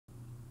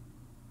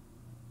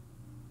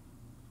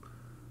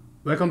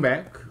Welcome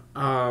back.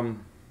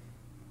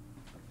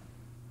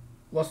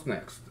 What's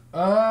next?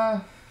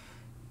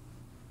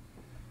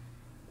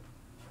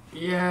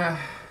 Yeah,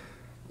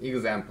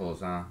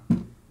 examples, huh?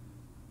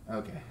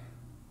 Okay.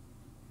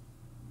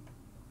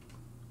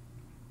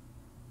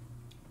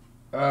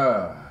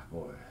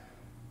 Boy.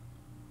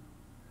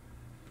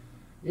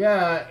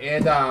 Yeah,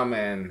 Adam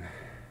and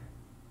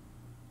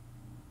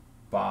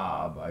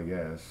Bob, I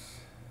guess.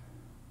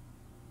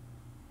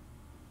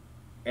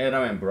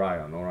 Adam and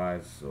Brian,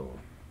 alright, so.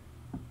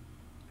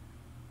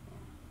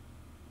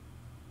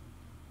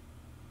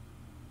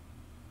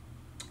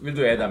 We'll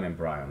do Adam and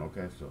Brian,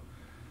 okay, so.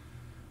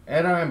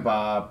 Adam and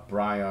Bob,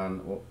 Brian,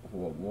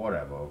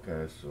 whatever,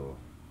 okay, so.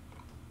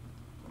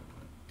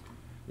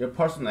 Your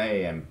person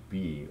A and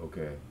B,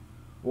 okay.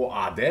 Or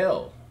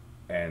Adele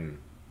and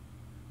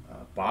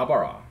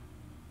Barbara,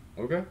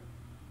 okay?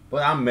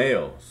 But I'm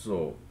male,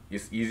 so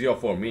it's easier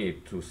for me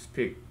to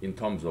speak in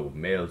terms of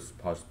male's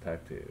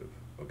perspective,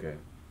 okay?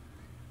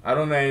 I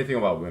don't know anything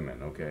about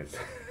women, okay?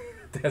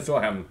 That's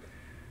why I'm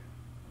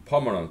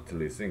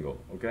permanently single,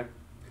 okay?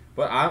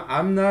 But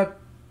I'm not,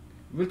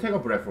 we'll take a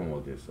break from all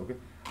this, okay?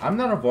 I'm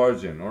not a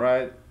virgin,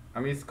 alright?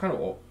 I mean, it's kind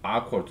of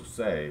awkward to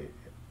say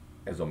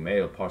as a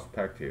male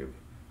perspective,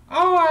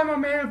 oh, I'm a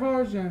male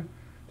virgin.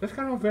 That's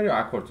kind of very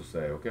awkward to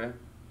say, okay?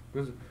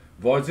 Because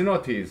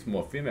virginity is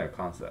more female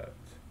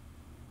concept,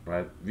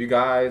 right? We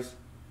guys,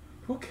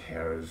 who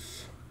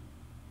cares?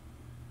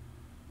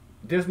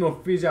 There's no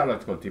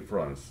physiological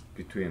difference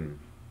between,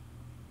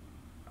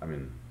 I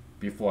mean,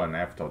 before and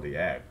after the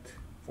act,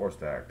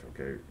 first act,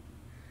 okay?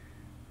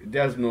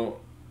 There's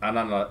no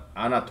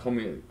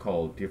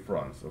anatomical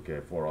difference, okay,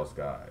 for us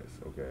guys,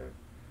 okay?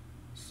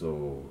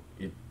 So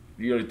it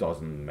really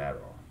doesn't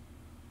matter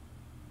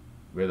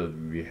whether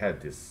we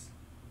had this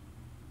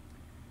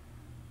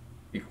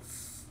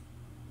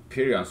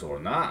experience or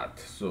not.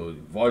 So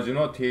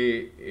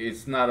virginity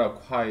is not a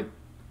quite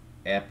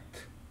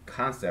apt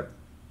concept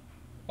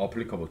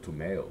applicable to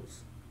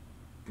males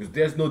because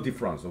there's no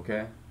difference.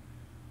 Okay,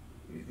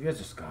 we're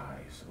just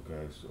guys.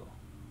 Okay, so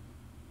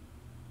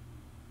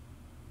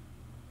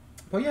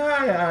but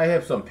yeah, I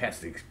have some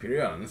past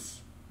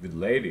experience with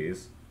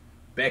ladies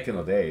back in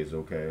the days.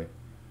 Okay,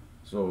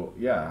 so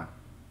yeah,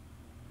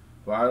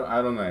 but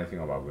I don't know anything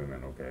about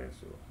women. Okay,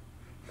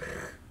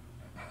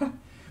 so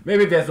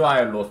maybe that's why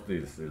I lost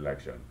this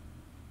election.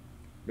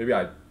 Maybe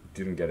I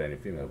didn't get any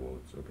female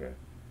votes. Okay,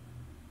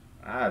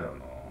 I don't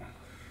know.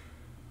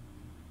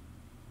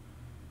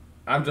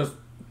 I'm just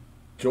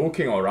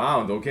joking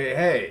around. Okay,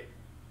 hey,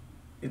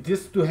 it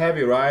is too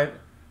heavy, right?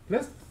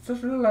 Let's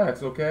just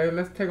relax. Okay,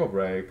 let's take a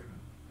break.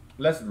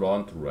 Let's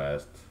run to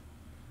rest.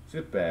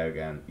 Sit back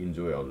and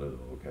enjoy a little.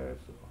 Okay,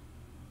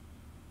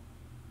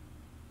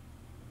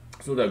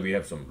 so that we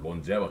have some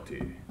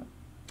longevity.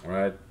 All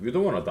right, we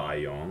don't want to die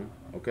young.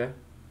 Okay,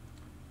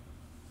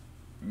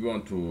 we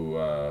want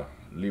to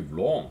live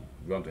long.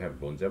 We want to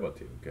have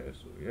longevity. Okay,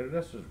 so yeah,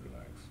 let's just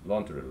relax.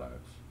 Learn to relax.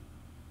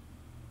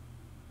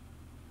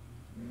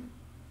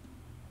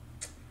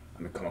 I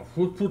mean, come on,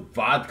 who put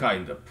vodka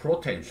in the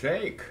protein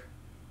shake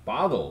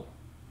bottle?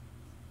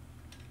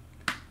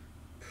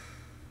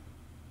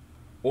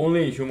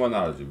 Only in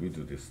humanology we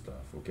do this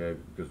stuff, okay?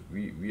 Because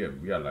we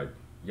are like,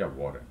 yeah,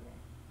 whatever.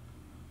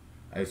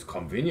 And it's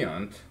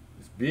convenient.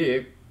 It's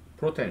big.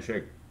 Protein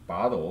shake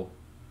bottle.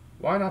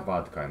 Why not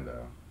vodka in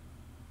there?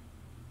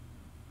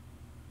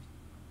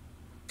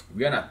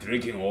 We are not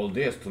drinking all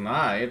this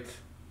tonight.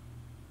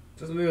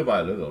 Just little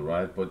by little,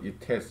 right? But it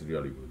tastes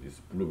really good.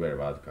 It's blueberry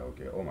vodka,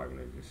 okay? Oh my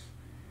goodness.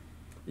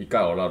 It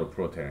got a lot of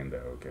protein in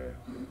there, okay?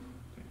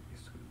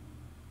 It's good.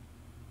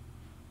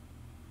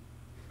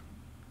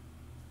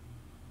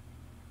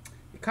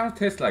 It kind of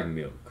tastes like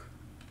milk.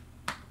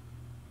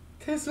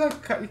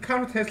 It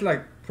kind of tastes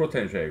like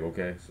protein shake,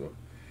 okay? So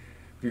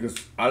because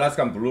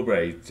Alaskan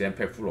blueberry is jam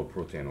packed full of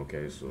protein,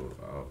 okay? So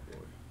oh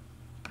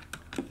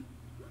boy,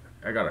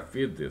 I gotta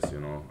feed this, you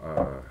know.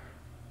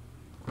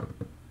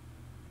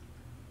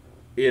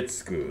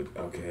 It's good,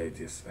 okay?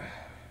 This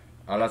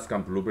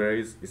Alaskan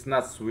blueberries. It's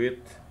not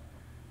sweet.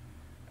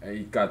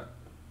 It got,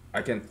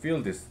 I can feel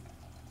this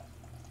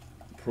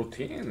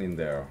protein in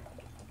there,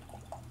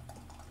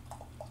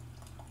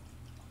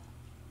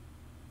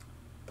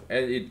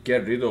 and it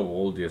get rid of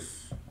all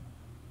this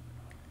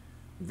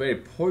very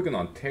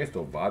poignant taste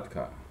of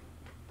vodka.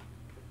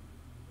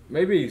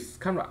 Maybe it's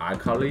kind of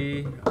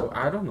alkali. Or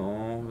I don't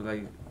know.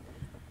 Like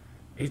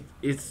it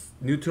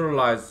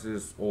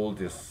neutralizes all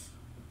this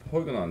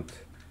poignant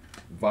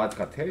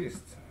vodka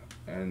taste,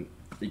 and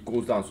it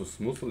goes down so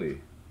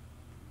smoothly.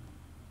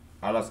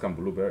 Alaskan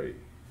blueberry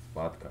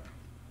vodka.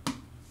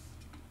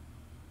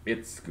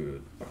 It's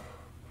good.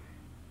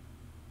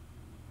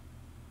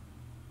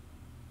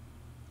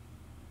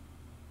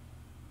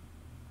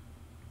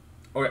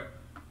 Okay.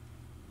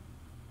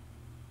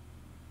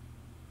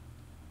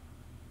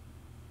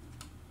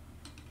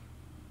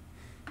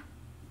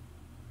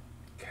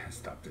 Can't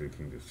stop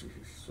drinking this.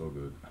 It's so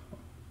good.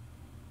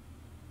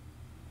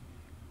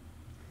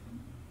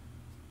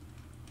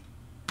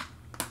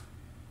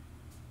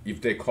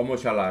 if they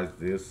commercialize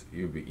this,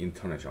 it will be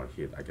international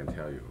hit. I can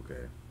tell you.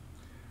 Okay.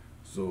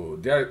 So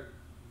there are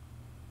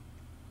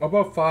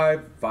about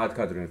 5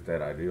 vodka drinks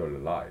that I really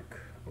like.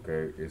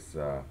 Okay, it's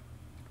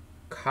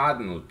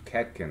Cardinal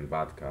Catkin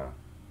vodka,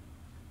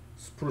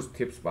 Spruce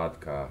Tips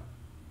vodka,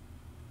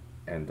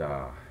 and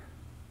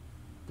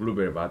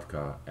blueberry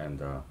vodka,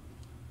 and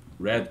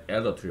red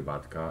elder tree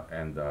vodka,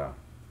 and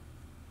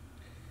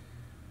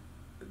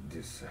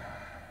this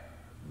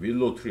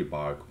willow tree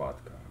bark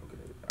vodka. Okay,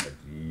 I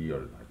really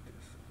like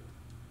this.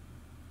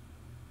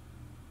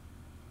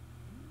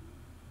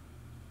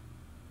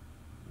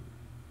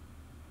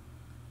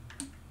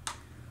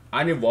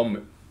 I need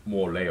one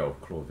more layer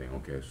of clothing.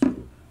 Okay, so.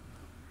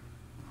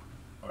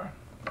 Alright.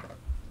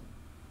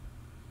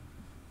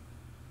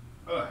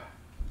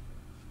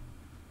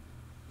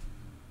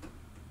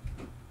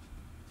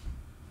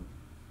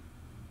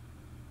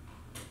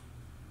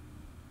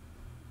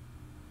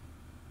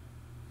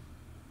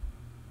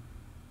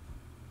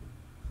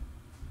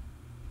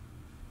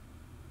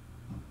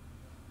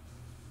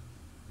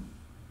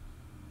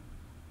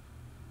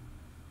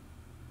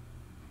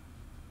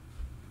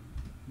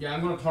 Yeah,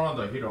 I'm gonna turn on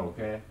the heater,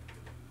 okay?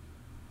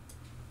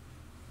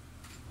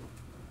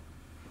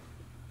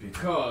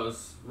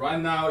 Because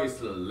right now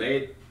it's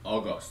late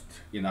August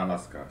in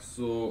Alaska,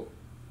 so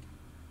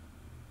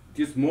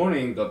this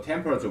morning the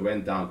temperature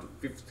went down to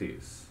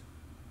 50s,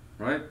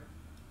 right?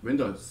 When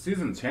the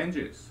season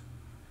changes,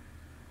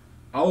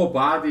 our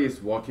body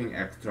is working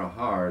extra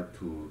hard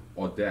to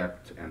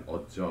adapt and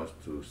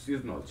adjust to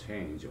seasonal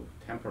change of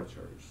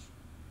temperatures,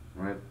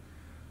 right?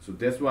 So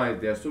that's why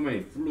there are so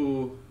many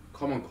flu,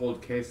 common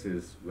cold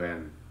cases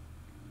when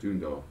during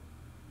the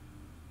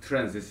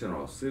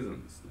transitional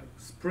seasons like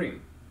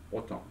spring,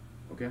 autumn.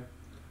 Okay,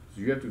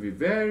 so you have to be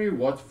very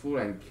watchful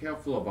and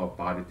careful about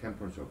body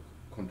temperature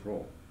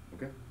control.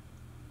 Okay,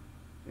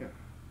 yeah,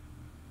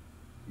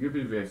 you have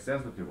to be very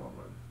sensitive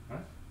about it,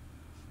 right?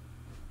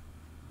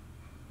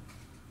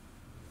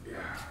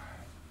 Yeah.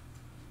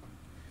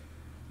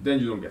 Then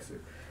you don't get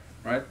sick,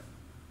 right?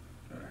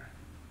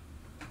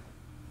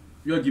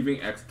 You're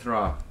giving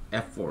extra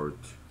effort,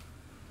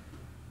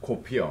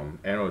 copium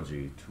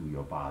energy to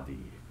your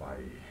body by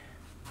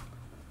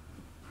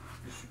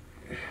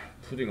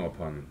putting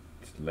upon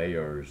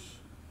layers,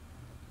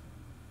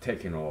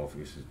 taking off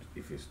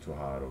if it's too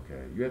hot.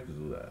 Okay, you have to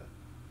do that.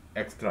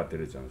 Extra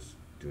diligence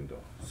during the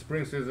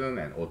spring season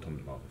and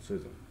autumnal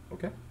season.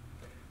 Okay,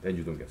 then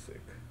you don't get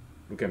sick.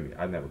 Look at me,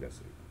 I never get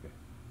sick.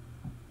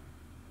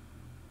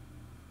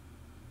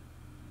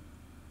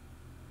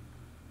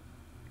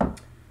 Okay.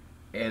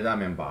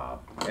 Adam and Bob,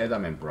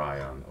 Adam and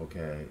Brian.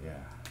 Okay, yeah.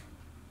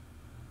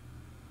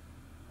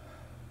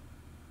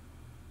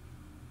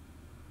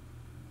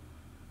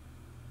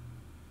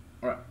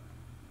 All right.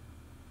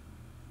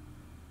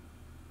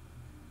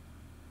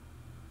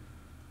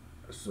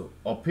 So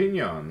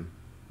opinion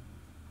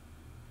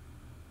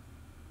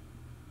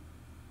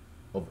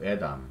of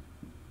Adam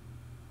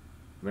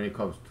when it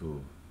comes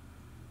to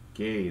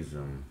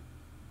gayism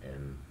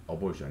and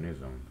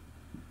abortionism.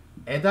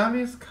 Adam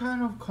is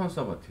kind of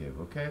conservative,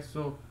 okay?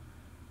 So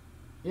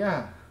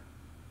yeah,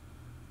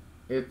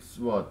 it's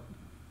what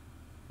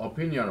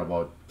opinion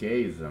about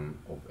gayism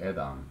of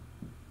Adam,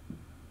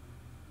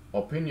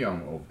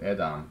 opinion of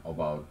Adam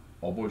about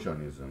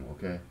abortionism,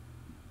 okay?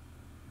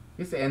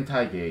 He's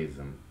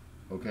anti-gayism,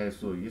 okay?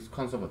 So he's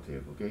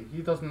conservative, okay?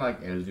 He doesn't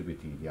like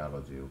LGBT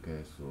ideology,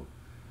 okay? So,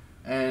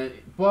 and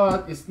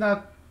but it's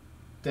not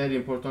that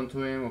important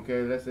to him,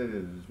 okay? Let's say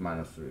it's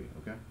 -3,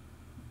 okay?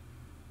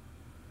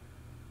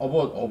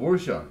 About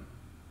abortion,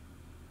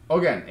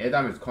 again,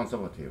 Adam is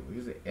conservative.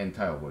 He's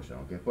anti-abortion,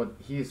 okay? But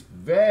he's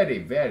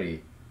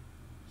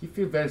he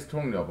feels very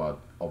strongly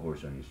about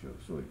abortion issue.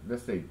 So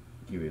let's say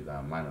give it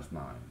a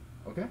 -9,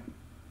 okay?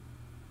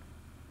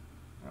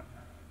 Right.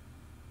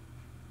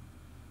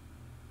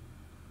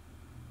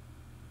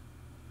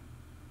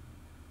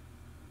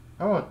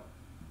 How about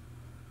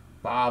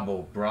Bob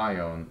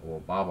O'Brien or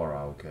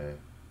Barbara, okay?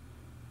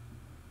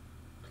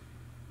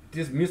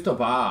 This Mr.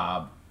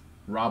 Bob,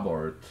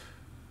 Robert,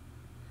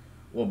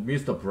 or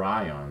Mr.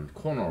 Brian,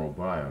 Conor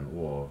O'Brien,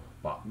 or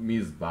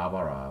Miss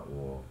Barbara,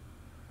 or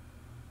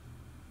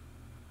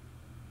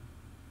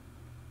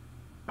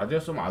are there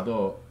some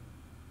other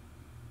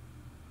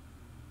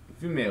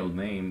female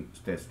names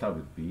that start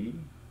with B?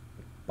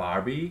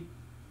 Barbie,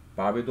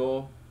 Barbie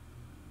doll,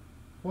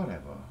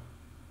 whatever.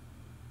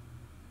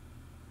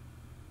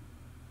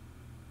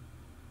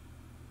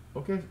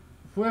 Okay,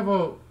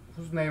 whoever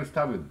whose name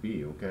start with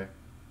B, okay?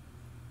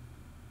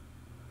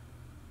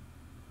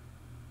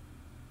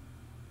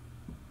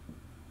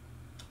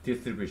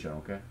 Distribution,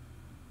 okay?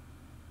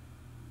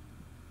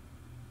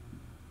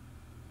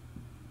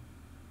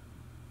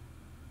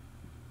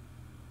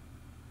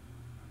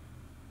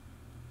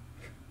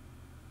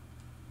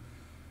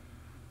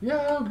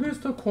 Yeah,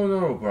 Mr.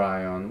 Conor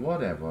O'Brien,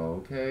 whatever,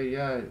 okay?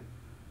 Yeah.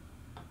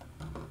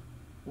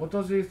 What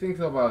does he think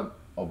about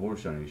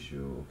abortion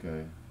issue,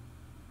 okay?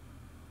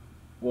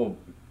 Well,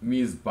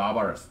 Miss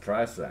Barbara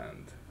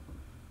Streisand,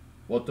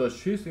 what does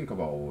she think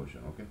about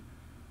abortion, okay?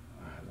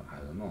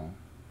 don't know.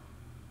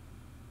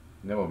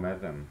 Never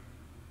met them.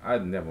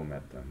 I've never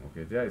met them.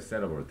 Okay, they are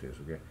celebrities.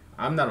 Okay,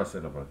 I'm not a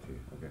celebrity.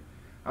 Okay,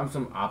 I'm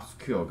some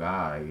obscure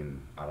guy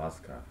in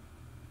Alaska.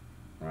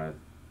 Right?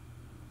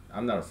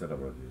 I'm not a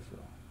celebrity. So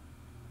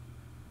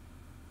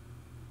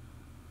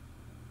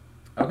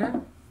okay.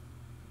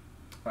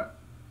 Right.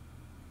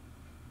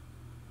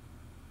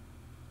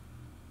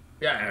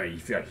 Yeah,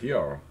 if you're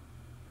here,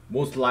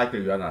 most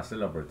likely you're not a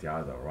celebrity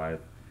either, right?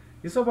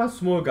 It's about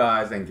small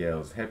guys and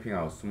girls, helping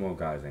out small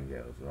guys and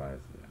girls, right?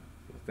 Yeah.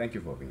 So thank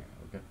you for being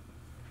here, okay?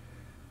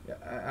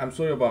 Yeah, I'm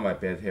sorry about my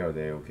bad hair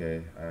day,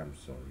 okay? I am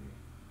sorry.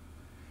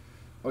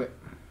 Okay,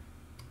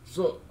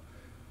 so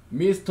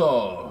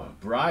Mr.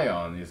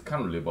 Brian is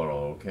kind of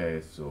liberal,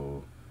 okay?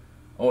 So,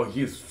 oh,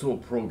 he's so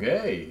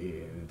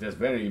pro-gay. That's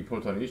very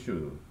important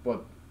issue,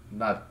 but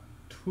not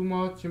too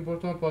much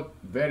important, but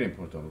very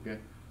important, okay?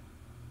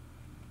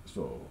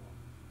 So,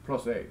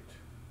 plus 8.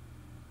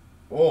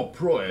 Oh,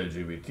 pro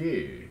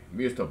LGBT.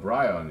 Mr.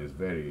 Brian is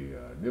very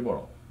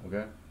liberal.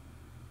 Okay.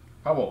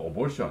 How about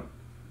abortion?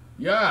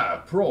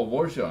 Yeah, pro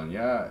abortion.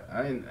 Yeah,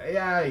 I mean,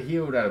 yeah, he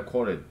would have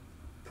called it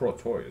pro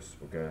choice.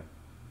 Okay.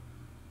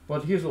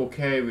 But he's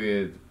okay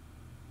with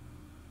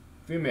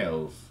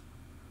females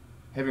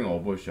having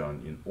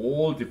abortion in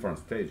all different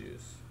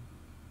stages.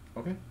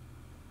 Okay.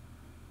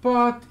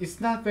 But it's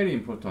not very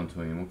important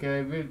to him.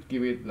 Okay. We'll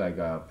give it like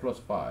a plus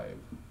 5.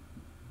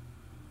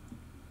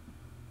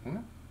 Okay.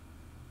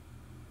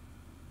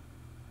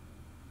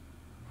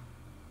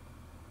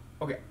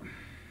 Okay.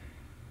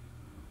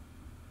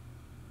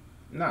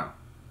 Now,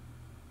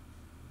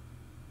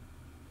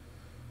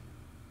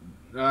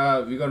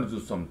 we're gonna do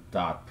some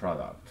dot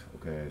product.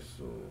 Okay,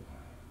 so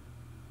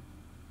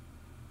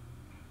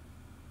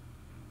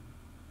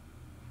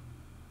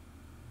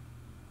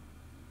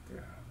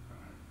yeah.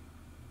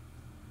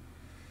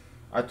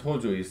 I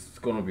told you it's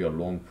gonna be a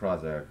long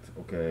project.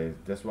 Okay,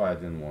 that's why I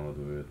didn't want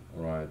to do it.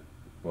 Right,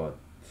 but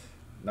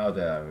now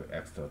that I have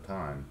extra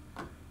time,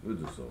 we'll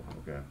do so.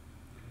 Okay.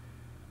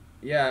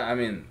 Yeah, I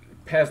mean,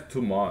 past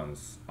 2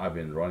 months I've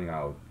been running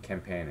out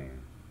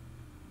campaigning.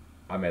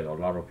 I met a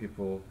lot of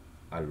people.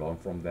 I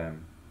learned from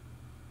them,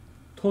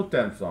 taught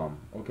them some.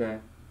 Okay,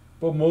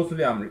 but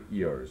mostly I'm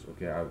ears.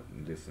 Okay, I'm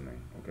listening.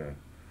 Okay,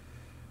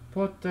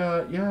 but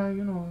yeah,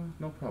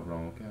 no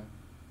problem. Okay,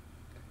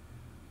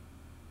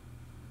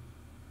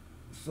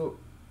 so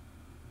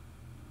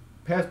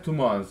past 2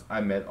 months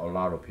I met a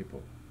lot of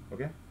people.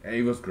 Okay, and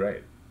it was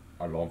great.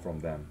 I learned from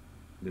them,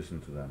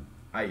 listened to them.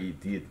 I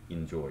did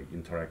enjoy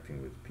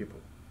interacting with people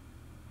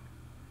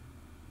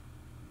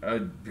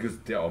because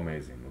they're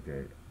amazing.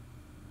 Okay,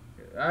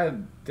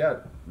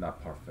 they're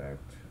not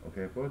perfect.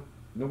 Okay, but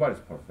nobody's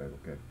perfect.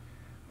 Okay,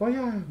 but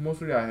yeah,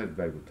 mostly I had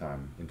very good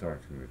time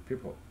interacting with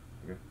people.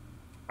 Okay,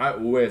 I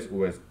always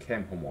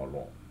came home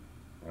alone,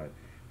 right?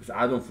 Because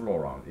I don't fool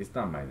around. It's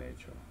not my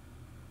nature.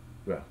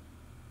 Well,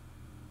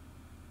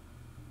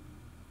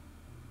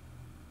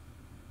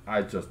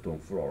 I just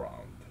don't fool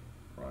around,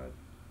 right?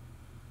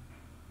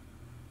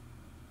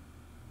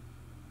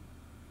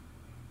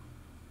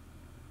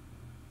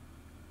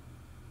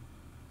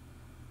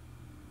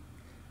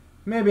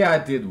 Maybe I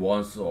did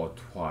once or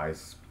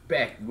twice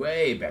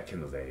way back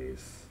in the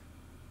days,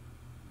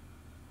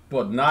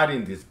 but not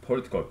in this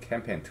political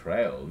campaign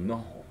trail.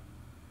 No,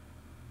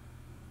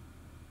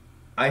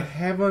 I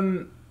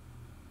haven't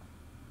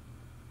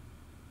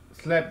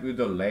slept with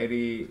a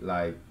lady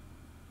like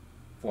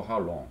for how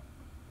long?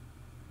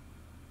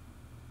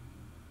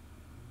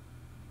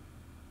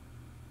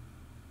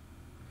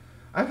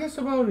 I guess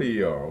about a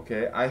year.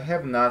 Okay, I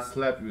have not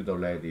slept with a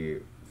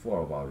lady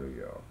for about a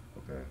year.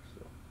 Okay,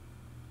 so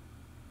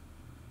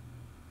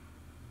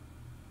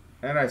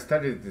and I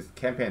started this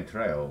campaign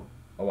trail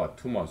about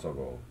 2 months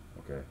ago.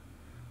 Okay,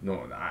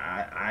 no,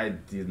 I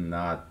did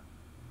not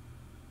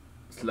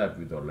slept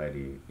with a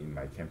lady in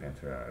my campaign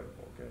trail.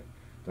 Okay,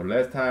 the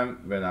last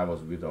time when I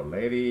was with a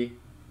lady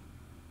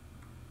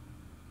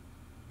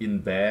in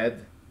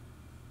bed,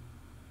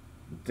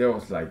 there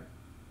was like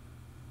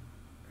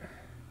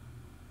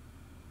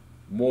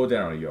more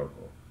than a year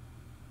ago.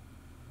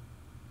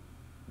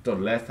 The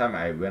last time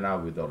I went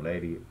out with a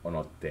lady on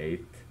a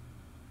date,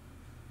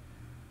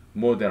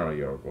 more than a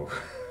year ago.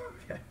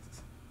 Yes.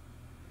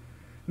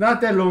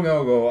 Not that long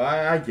ago,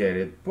 I get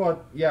it.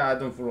 But yeah, I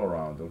don't fool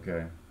around,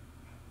 okay?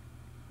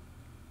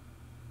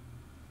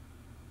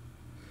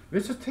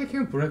 We're just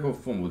taking a break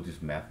from all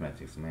this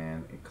mathematics,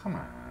 man. Come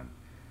on.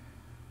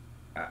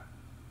 Uh,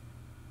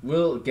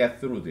 we'll get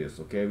through this,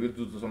 okay? We'll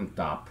do some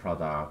dot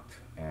product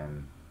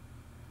and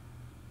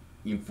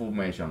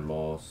information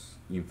loss,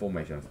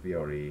 information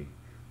theory,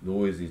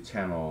 noisy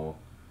channel.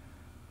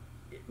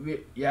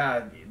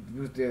 Yeah,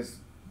 there's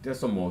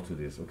some more to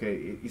this. Okay,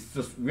 it's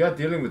just we are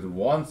dealing with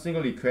one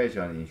single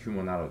equation in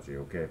humanology.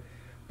 Okay,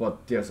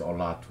 but there's a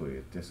lot to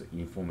it. There's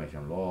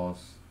information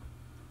loss,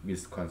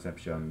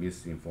 misconception,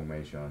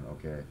 misinformation.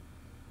 Okay,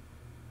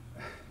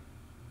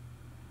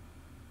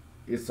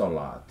 it's a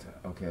lot.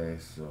 Okay,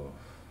 so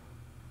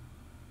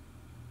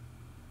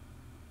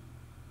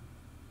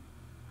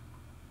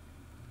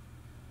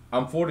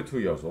I'm 42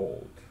 years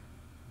old,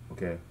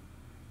 okay,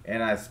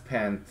 and I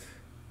spent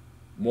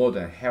more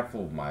than half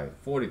of my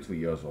 42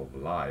 years of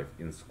life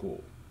in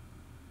school.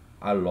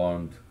 I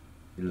learned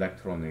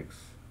electronics,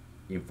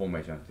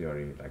 information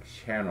theory, like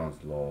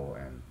Shannon's law,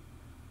 and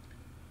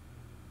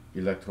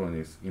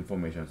electronics,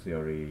 information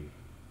theory,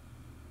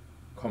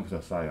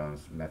 computer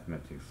science,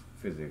 mathematics,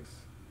 physics,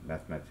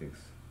 mathematics.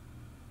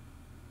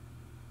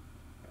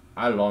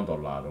 I learned a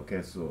lot,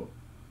 okay, so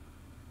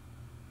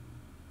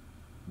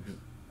because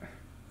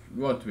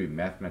you want to be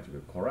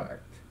mathematically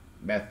correct,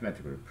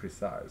 mathematically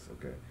precise,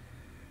 okay.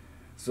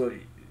 So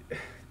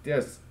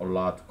there's a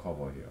lot to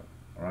cover here,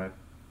 alright?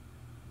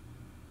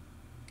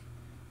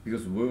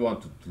 Because we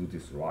want to do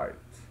this right,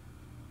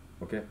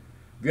 okay?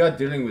 We are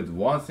dealing with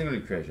one single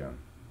equation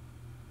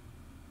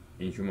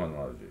in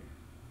humanology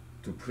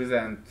to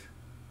present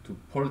to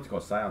political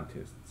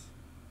scientists,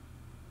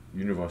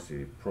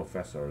 university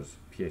professors,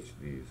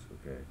 PhDs,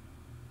 okay?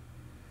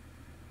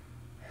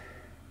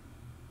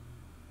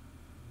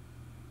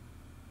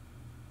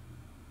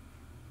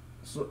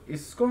 So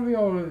it's gonna be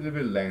a little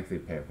bit lengthy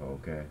paper,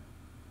 okay?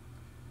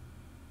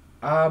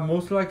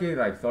 Most likely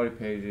like 30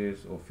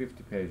 pages or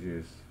 50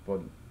 pages,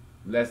 but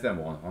less than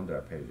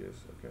 100 pages,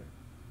 okay?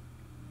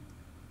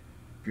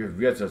 Because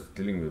we are just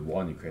dealing with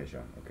one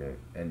equation, okay?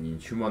 And in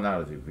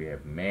humanology, we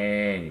have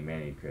many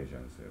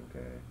equations,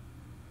 okay?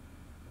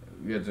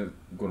 We are just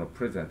gonna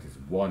present this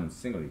one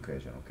single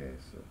equation, okay?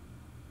 So,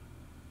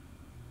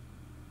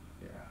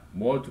 yeah,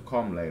 more to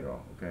come later,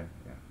 okay?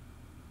 Yeah.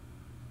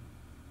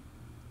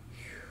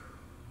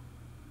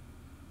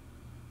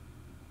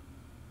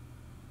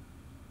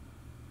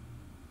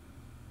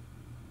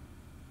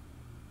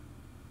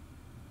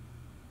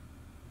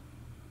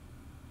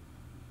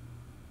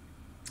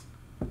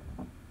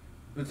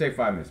 We'll take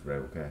 5 minutes break,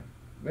 okay?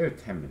 Maybe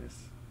 10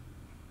 minutes.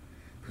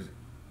 Because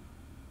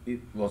it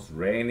was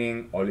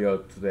raining earlier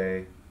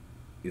today.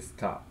 It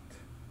stopped,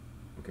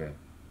 okay?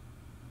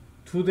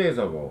 2 days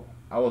ago,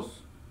 I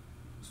was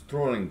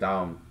strolling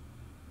down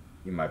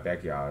in my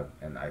backyard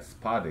and I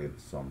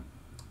spotted some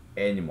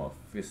animal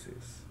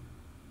feces.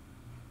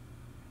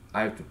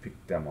 I have to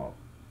pick them up,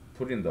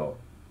 put in the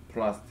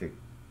plastic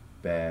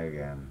bag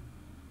and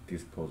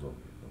dispose of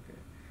it, okay?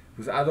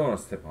 Because I don't want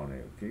to step on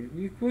it, okay?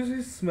 Because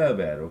it smells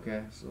bad,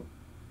 okay? So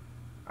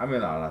I'm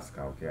in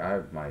Alaska, okay? I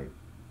have my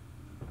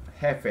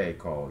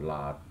half-acre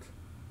lot,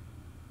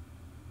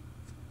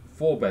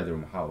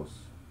 4-bedroom house,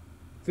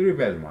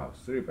 3-bedroom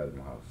house,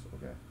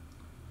 okay?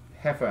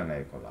 Half an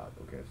acre lot,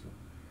 okay? So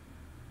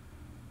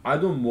I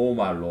don't mow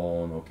my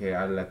lawn, okay?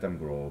 I let them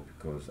grow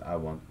because I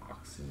want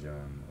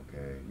oxygen,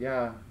 okay?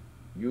 Yeah,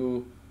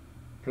 you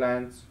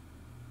plants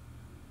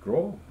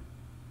grow,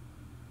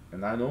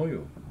 and I know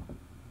you,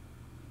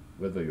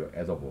 whether you're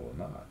edible or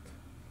not.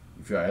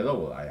 If you're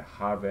edible, I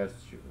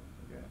harvest you,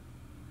 okay?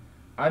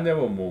 I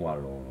never mow my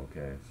lawn,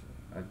 okay?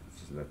 So I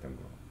just let them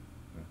grow.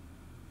 Okay?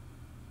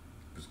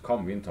 Because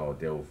come winter,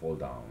 they will fall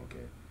down,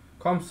 okay?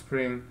 Come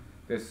spring,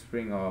 they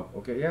spring up,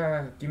 okay?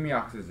 Yeah, give me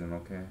oxygen,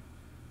 okay?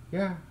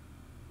 Yeah,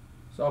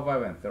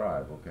 survive and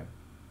thrive, okay?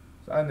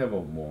 So I never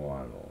mow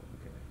my lawn,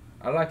 okay?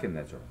 I like it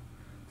natural.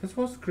 That's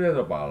what's great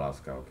about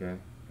Alaska, okay?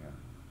 Yeah.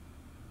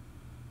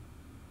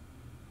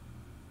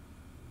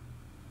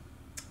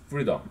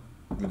 Freedom.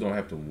 We don't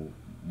have to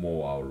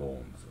mow our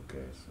lawns,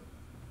 okay? So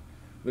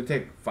we'll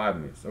take 5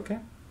 minutes, okay?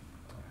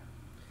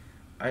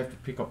 I have to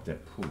pick up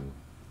that poo.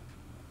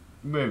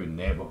 Maybe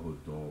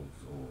neighborhood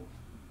dogs or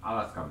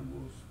Alaskan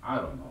moose. I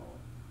don't know.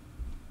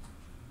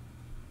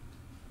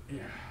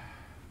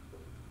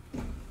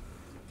 Yeah.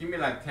 Give me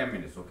like 10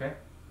 minutes, okay?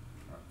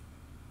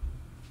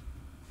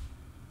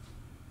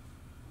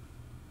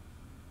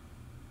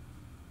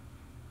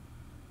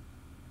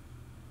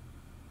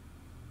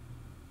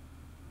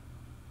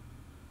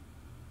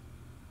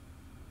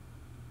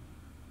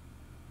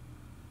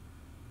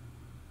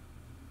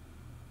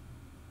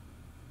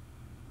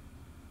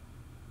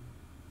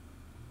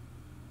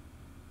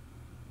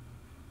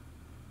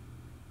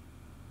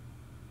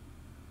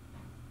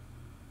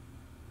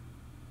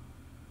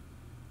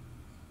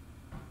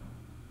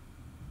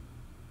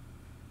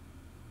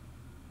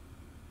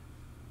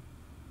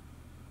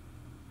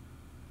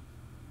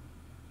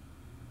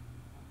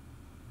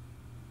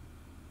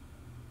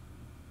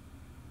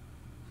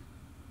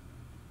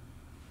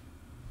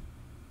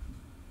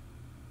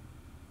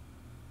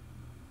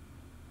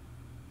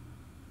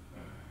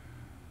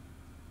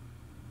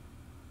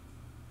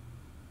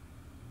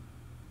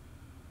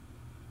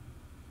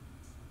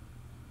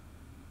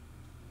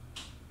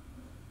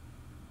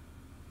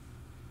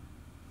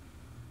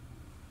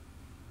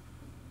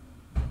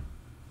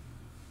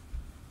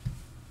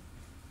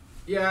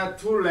 Yeah,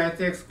 2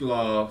 latex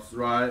gloves,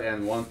 right,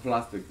 and 1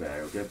 plastic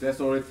bag. Okay,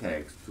 that's all it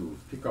takes to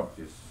pick up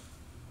this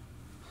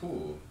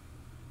poo.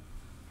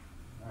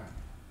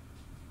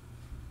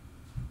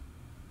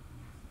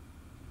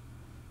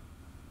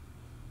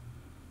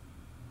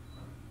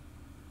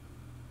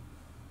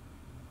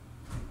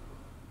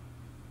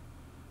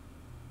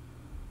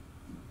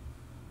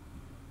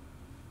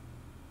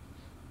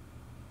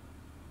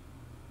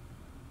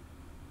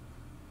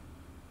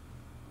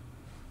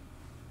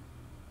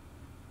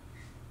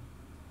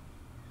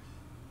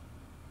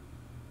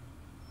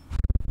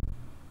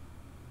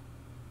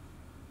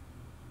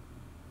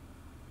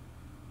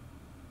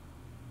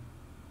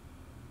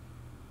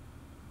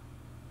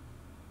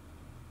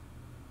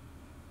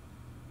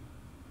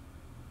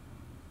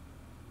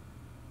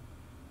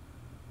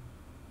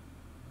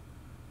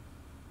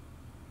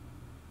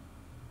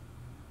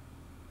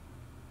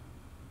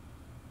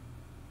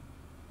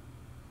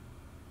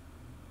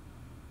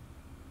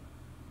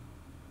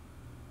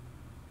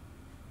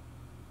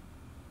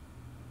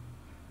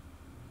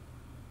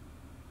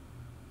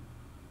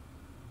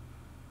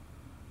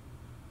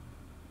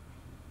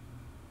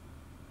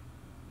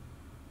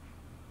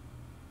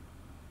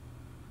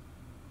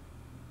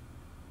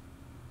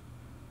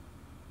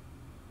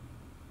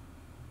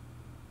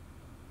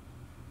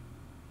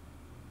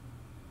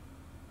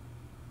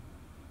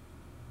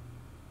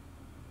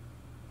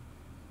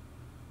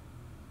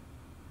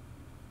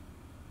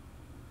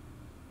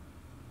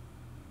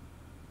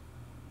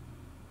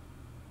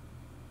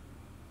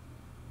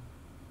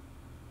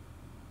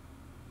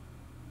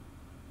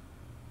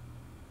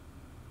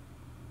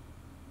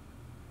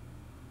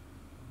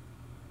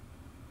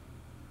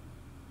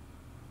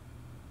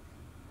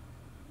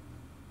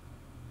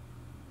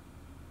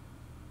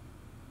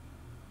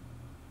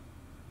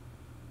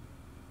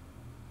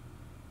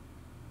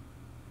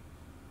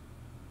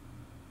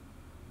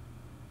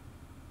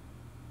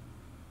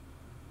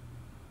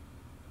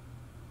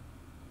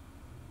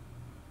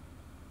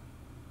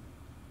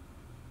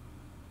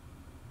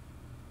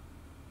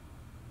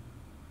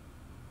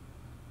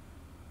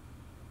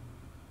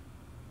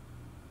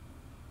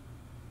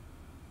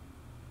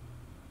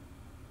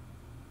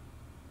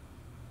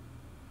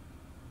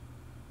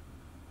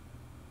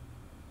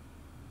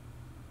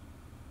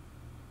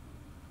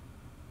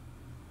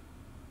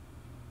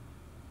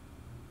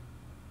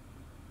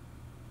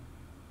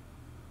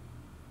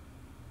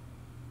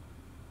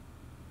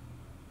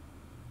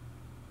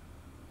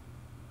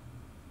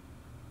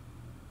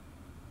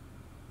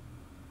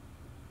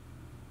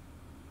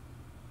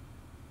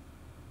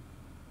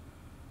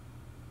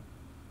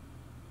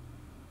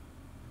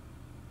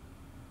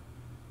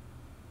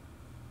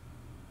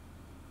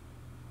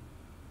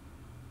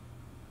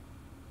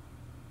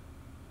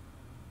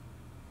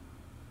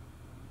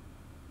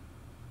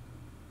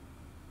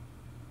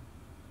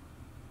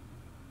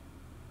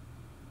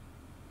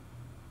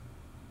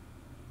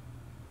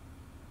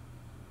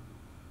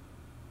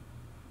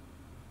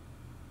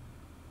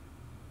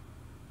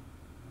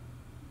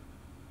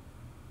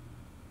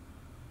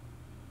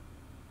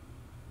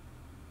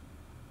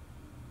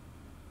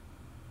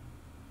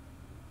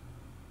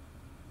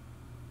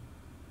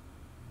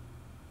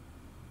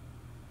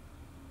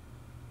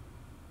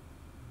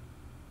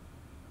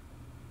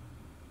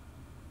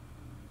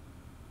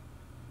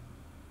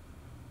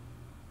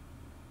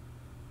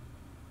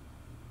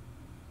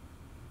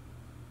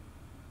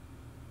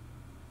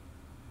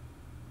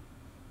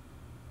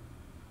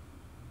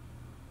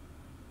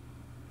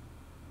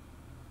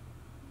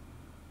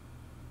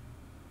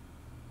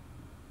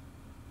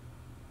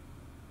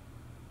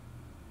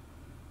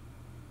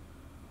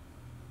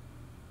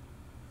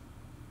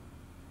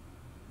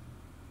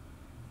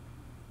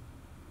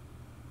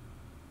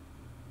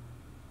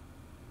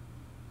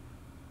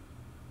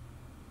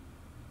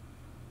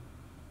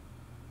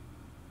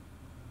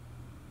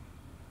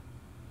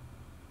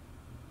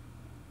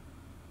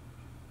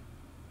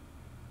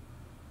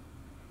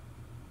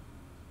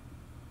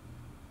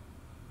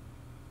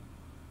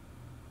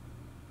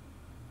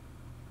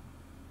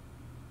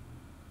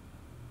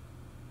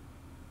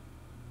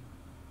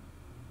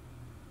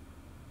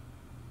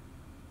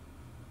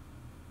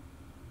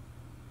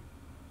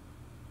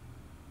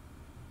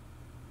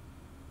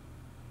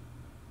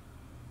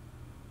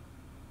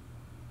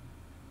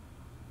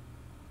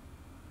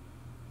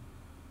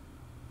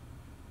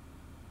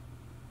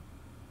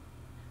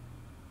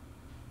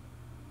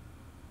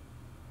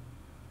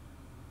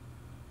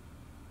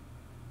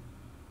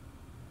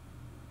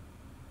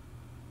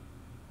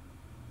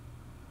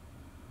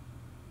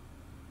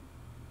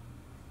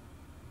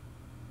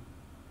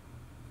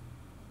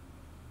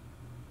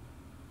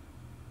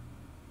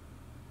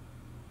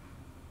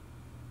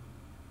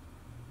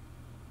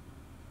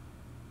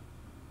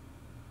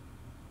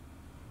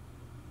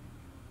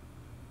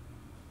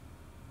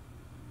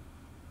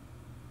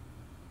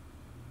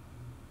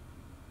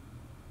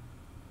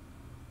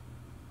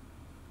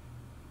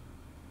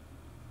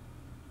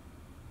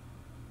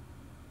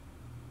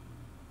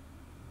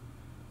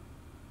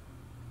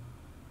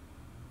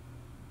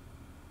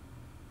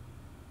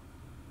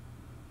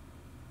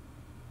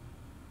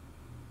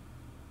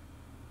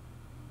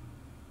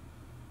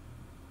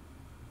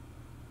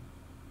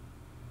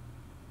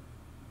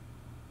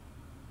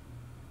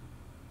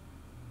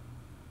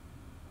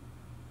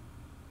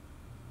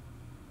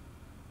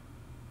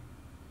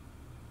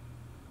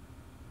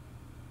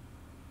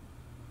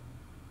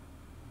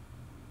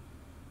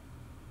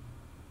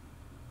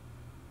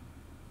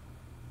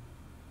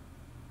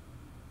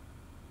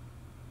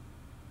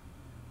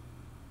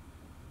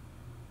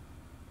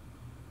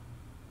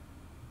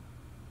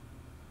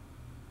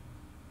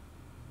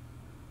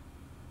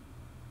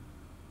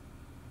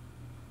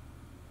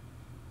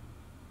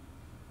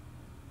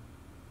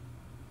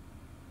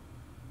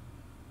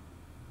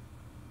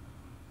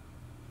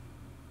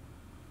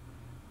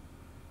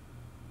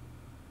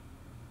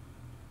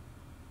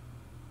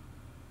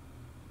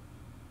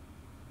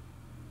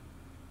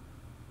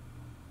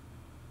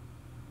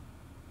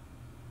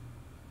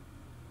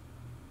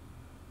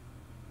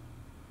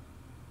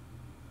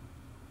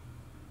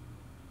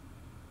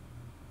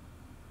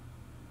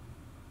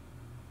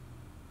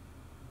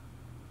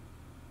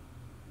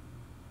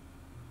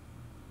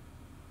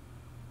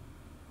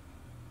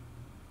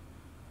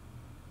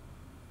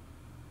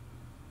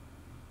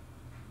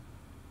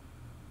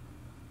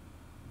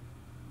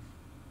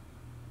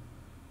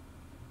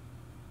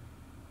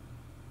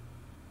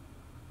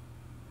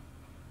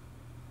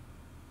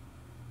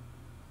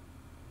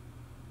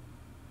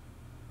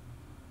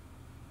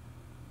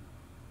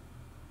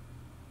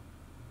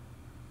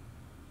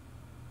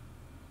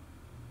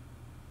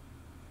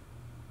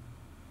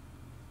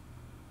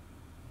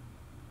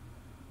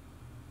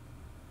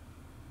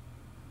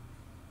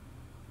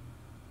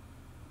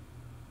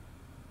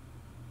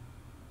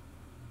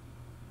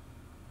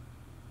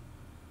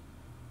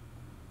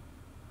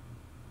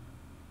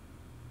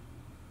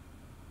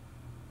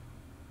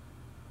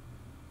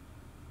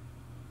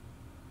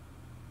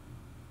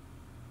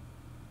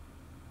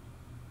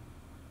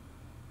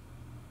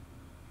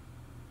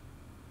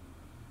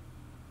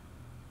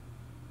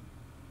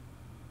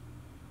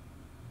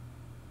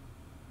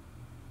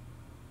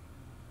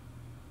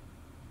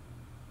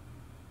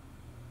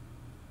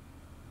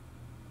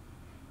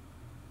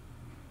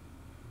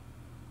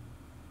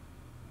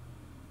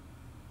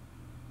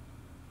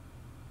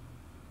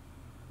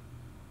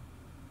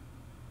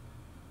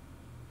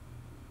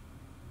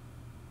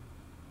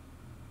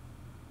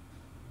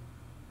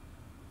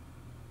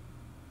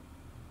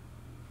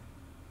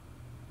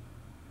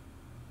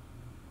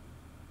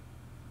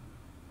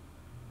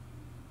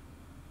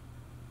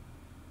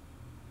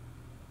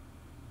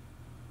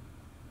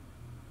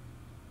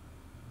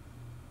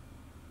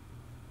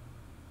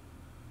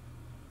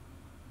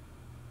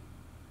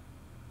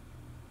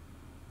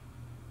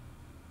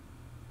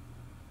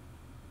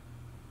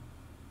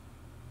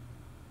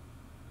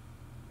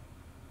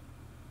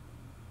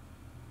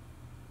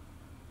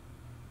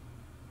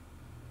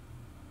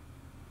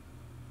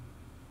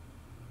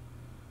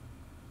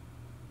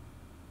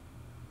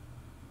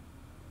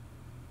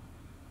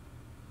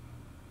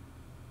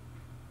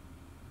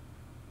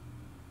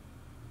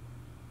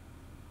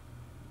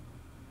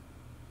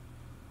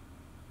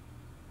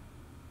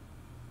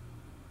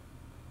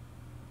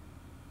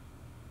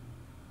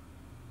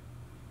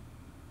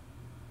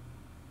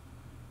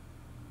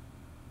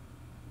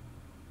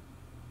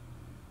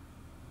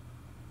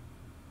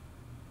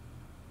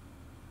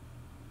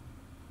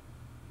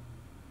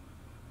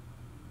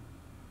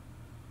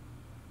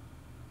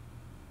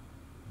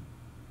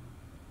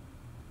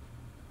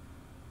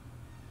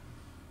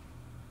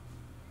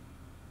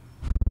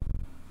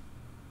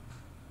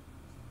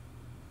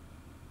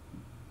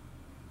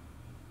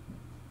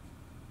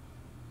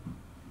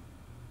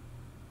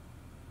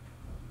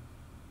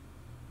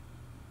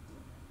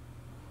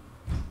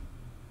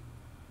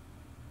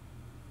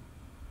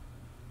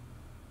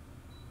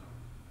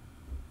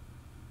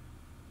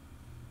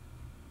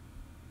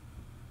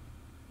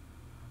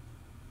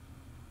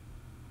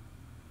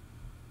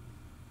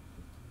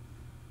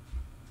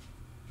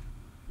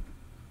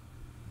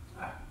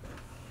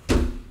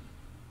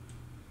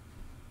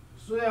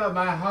 So yeah,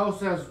 my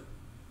house has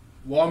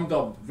warmed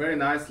up very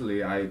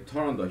nicely. I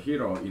turned on the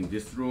heater in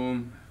this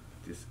room,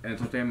 this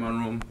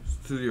entertainment room,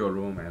 studio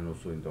room, and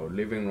also in the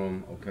living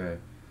room. Okay,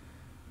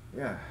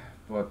 yeah,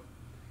 but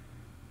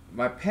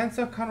my pants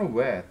are kind of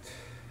wet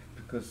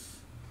because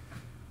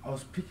I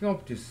was picking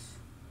up this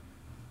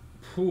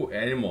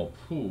animal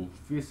poo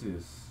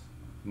feces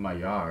in my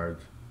yard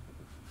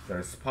that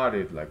I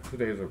spotted like 2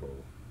 days ago.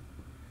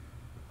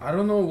 I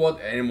don't know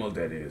what animal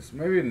that is.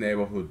 Maybe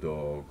neighborhood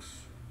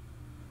dogs.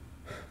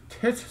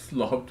 They just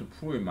love to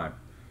poo in my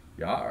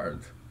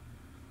yard.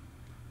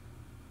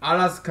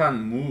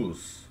 Alaskan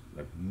moose,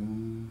 like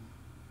moo,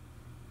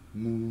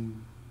 moo.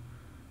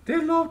 They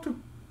love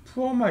to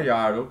poo on my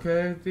yard.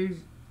 Okay,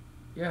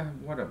 yeah,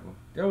 whatever.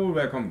 They will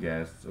welcome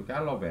guests. Okay, I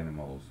love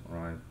animals.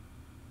 Alright.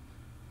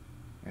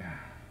 Yeah.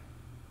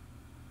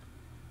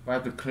 But I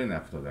have to clean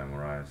after them.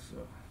 Alright,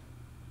 so.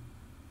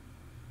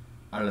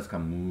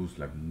 Alaskan moose,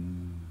 like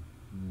moo,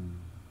 moo,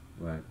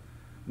 right?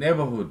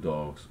 Neighborhood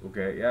dogs,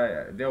 okay,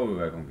 yeah, they will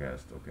welcome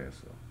guests, okay,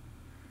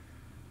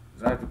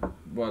 so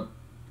but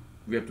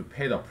we have to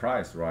pay the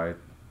price, right?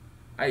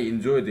 I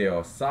enjoy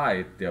their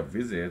sight, their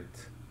visit,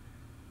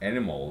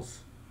 animals.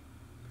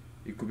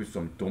 It could be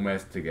some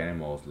domestic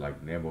animals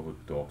like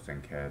neighborhood dogs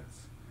and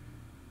cats.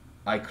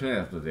 I clean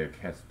after their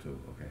cats too,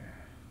 okay.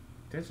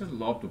 They just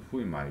love to poo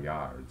in my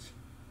yards.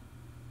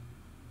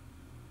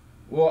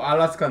 Or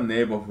Alaskan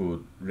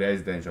neighborhood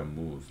residential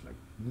moose, like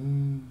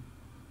moo,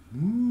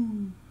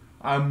 moo,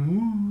 I'm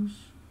moose.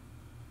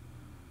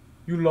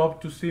 You love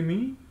to see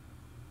me?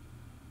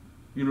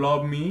 You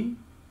love me?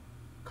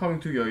 Coming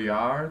to your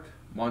yard,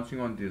 munching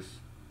on this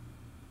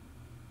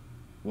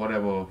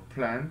whatever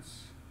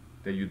plants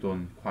that you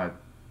don't quite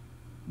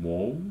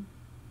mow?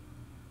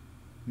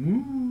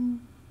 Moo.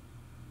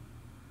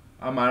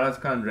 I'm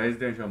Alaskan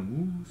residential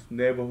moose,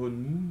 neighborhood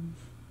moose.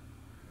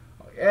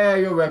 Yeah,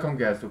 you're welcome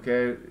guest,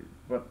 okay?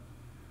 But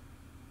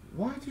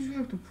why did you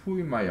have to poo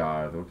in my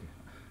yard? Okay.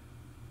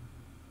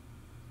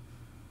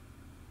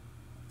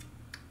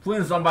 Poo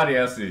in somebody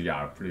else's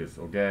yard, please,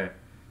 okay?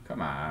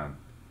 Come on.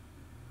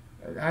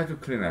 I have to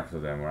clean after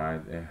them, right?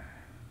 Yeah.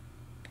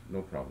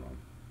 No problem.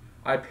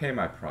 I pay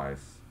my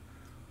price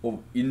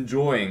of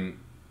enjoying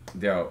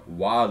their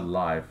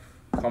wildlife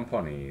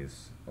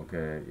companies,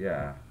 okay?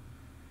 Yeah.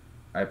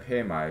 I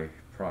pay my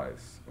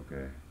price,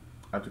 okay?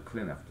 I have to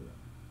clean after them.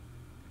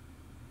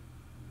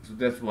 So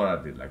that's what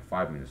I did like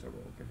 5 minutes ago,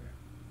 okay?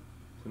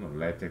 So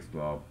latex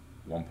glove,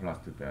 one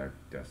plastic bag,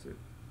 that's it.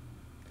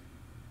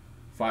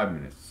 5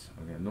 minutes,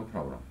 okay, no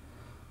problem.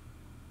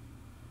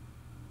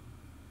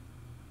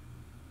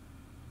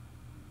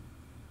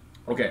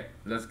 Okay,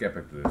 let's get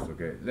back to this,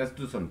 okay? Let's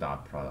do some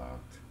dot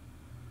product.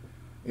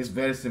 It's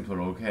very simple,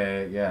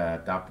 okay? Yeah,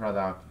 dot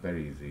product,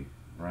 very easy,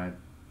 right?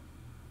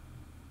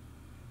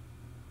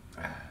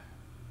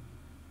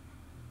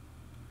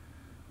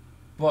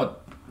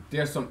 But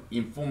there's some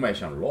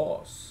information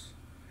loss.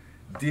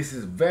 This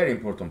is very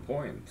important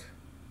point.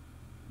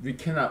 We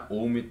cannot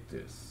omit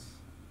this.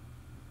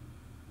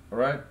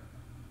 Alright?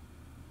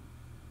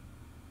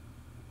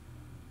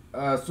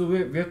 So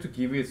we have to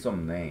give it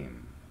some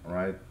name,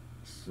 right?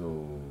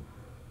 So,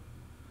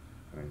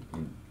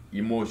 in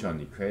emotion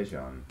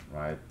equation,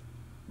 right?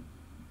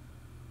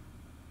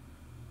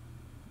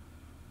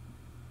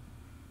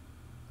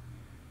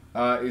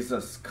 It's a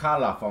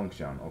scalar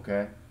function,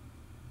 okay?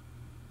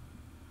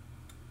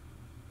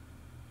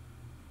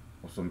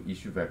 Or some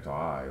issue vector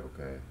I,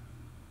 okay?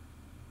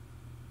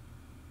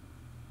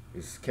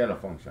 It's scalar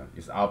function.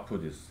 Its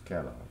output is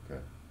scalar,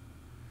 okay?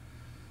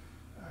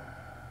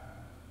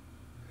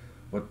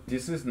 But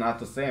this is not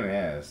the same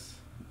as,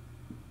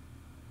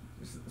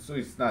 so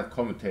it's not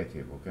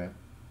commutative, okay?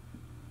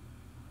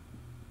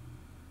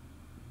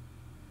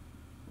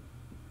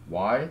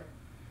 Why?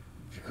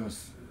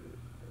 Because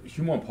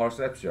human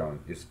perception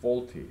is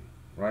faulty,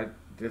 right?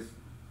 This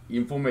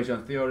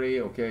information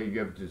theory, okay, you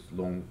have this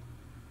long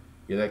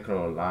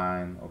electoral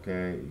line,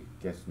 okay, it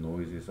gets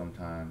noisy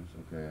sometimes,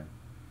 okay.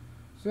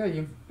 So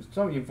yeah,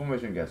 some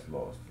information gets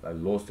lost, like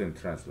lost in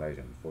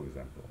translation, for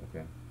example,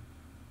 okay.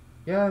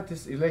 Yeah,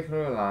 this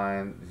electoral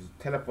line, this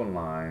telephone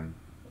line,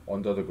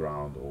 under the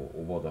ground or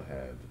over the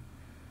head.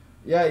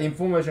 Yeah,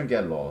 information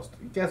get lost,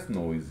 it gets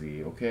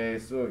noisy, okay.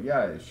 So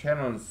yeah,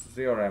 Shannon's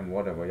theorem,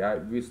 whatever, yeah,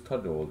 we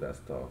study all that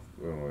stuff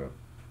when we're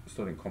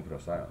studying computer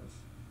science,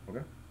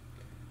 okay.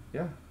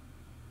 Yeah.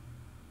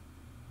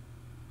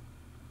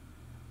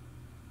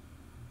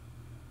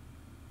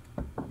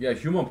 Yeah,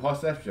 human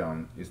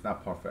perception is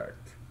not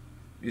perfect.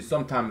 We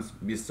sometimes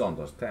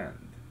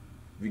misunderstand.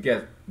 We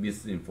get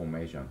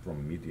misinformation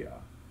from media.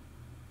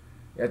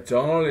 Yeah,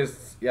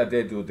 journalists, yeah,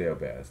 they do their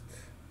best.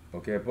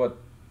 Okay, but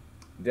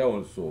they're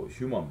also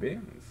human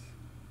beings.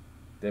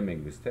 They make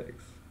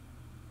mistakes.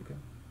 Okay.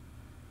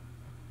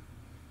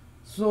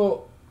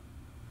 So,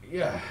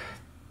 yeah,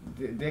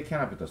 they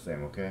cannot be the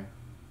same, okay?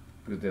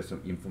 Because there's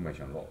some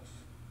information loss.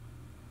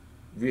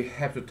 We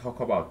have to talk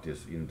about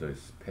this in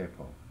this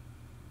paper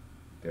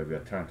that we are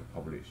trying to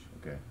publish,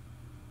 okay?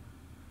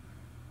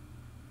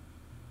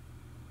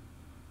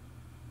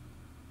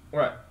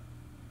 Alright,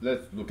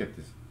 let's look at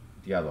this,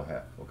 the other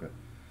half. Okay,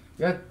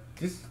 yeah,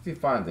 this is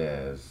defined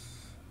as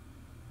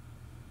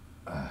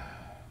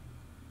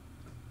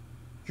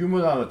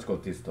human analytical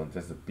distance.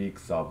 That's a big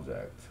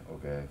subject.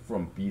 Okay,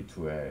 from B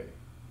to A,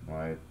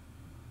 right?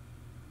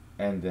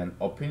 And then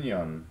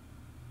opinion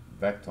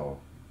vector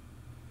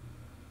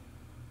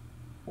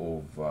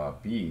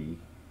of B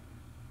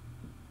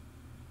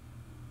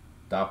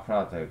dot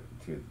producted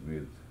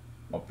with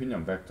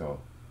opinion vector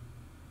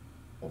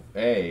of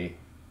A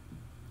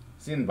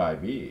seen by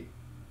B,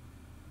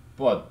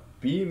 but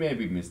B may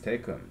be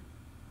mistaken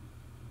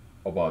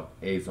about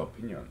A's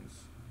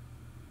opinions.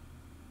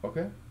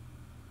 Okay?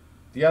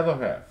 The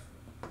other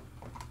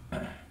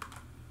half.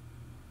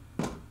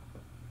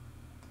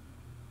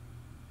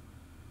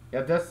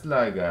 Yeah, that's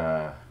like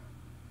a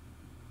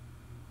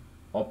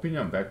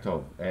opinion vector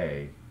of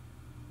A,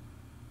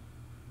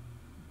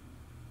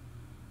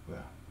 well,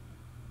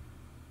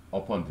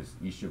 upon this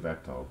issue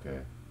vector,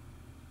 okay?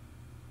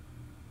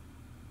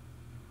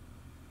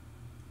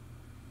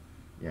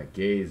 Yeah,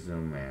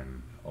 gayism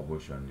and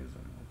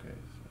abortionism, okay?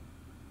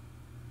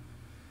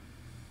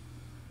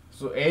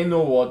 So A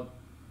know what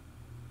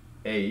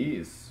A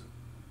is.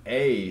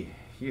 A,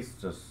 he's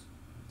just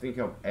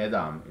thinking of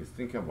Adam, is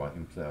thinking about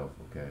himself,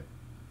 okay?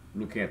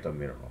 Looking at the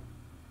mirror.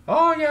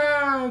 Oh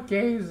yeah,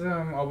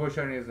 gayism,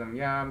 abortionism,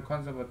 yeah, I'm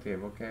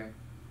conservative, okay?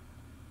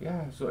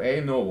 Yeah, so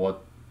A know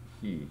what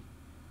he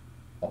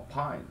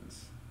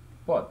opines.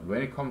 But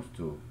when it comes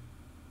to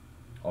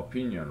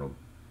opinion of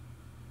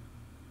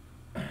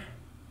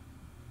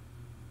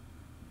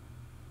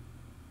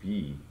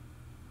B,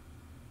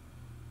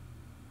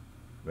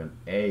 when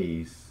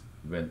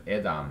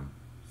Adam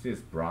sees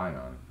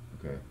Brian,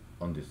 okay,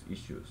 on these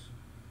issues,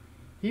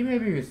 he may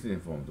be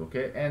misinformed,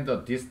 okay, and the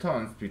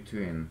distance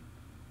between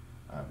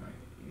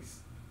is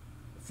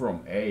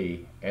from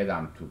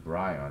Adam to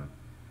Brian,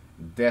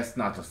 that's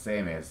not the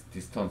same as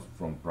distance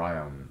from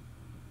Brian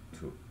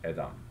to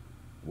Adam.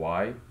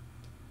 Why?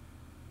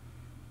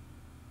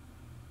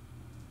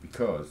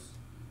 Because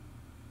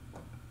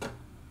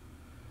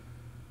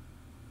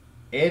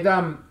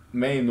Adam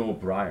may know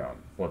Brian,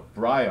 but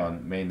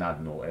Brian may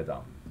not know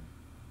Adam.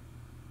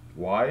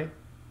 Why?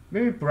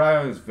 Maybe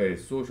Brian is very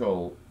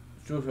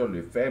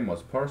socially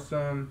famous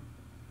person.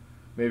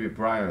 Maybe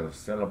Brian is a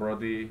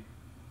celebrity.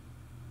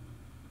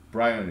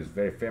 Brian is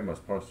very famous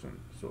person.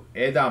 So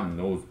Adam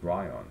knows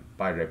Brian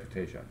by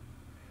reputation.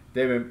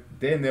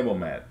 They never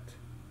met,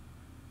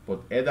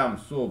 but Adam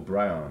saw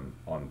Brian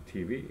on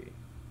TV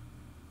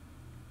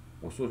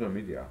or social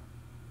media.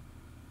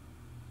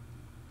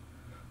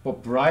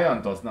 But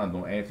Brian does not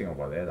know anything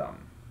about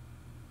Adam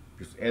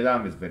because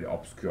Adam is a very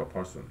obscure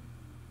person.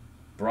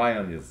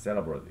 Brian is a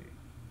celebrity.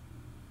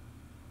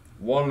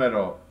 One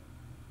letter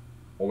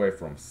away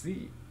from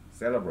C,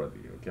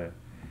 celebrity, okay?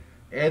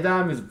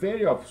 Adam is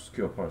very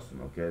obscure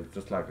person, okay?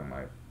 Just like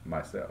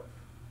myself.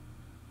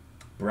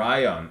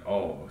 Brian,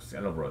 oh,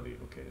 celebrity,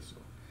 okay? So,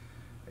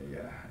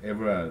 yeah,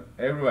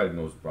 everybody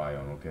knows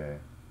Brian, okay?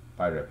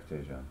 By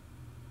reputation.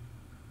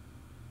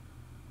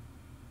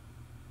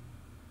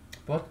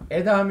 But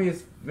Adam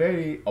is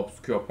very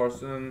obscure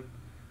person,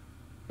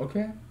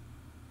 okay?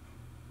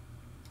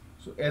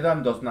 So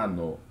Adam does not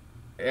know.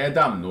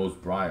 Adam knows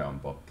Brian,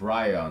 but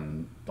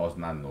Brian does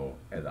not know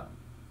Adam.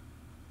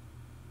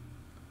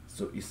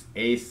 So it's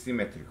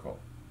asymmetrical.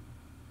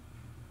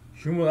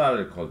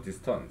 Humanological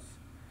distance.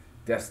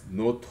 That's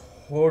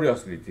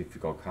notoriously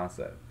difficult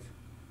concept.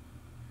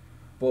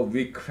 But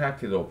we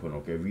cracked it open,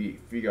 okay? We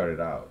figured it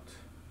out.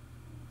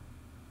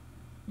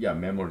 Yeah,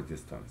 memory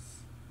distance.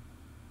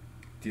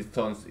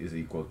 Distance is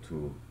equal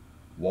to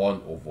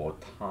 1 over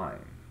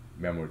time,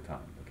 memory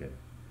time, okay?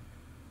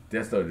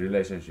 That's the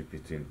relationship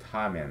between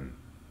time and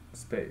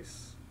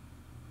space.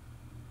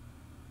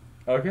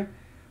 Okay?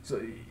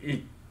 So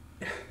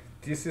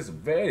this is a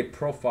very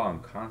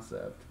profound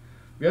concept.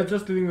 We are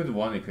just dealing with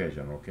one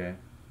equation, okay?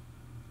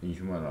 In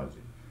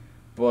humanology.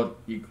 But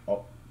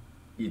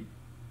it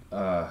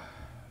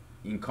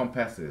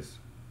encompasses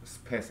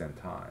space and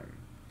time.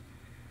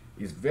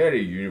 It's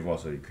very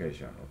universal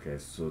equation, okay?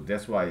 So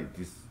that's why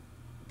this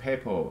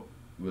paper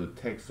will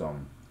take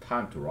some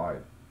time to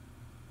write.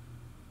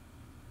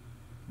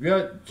 We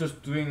are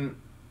just doing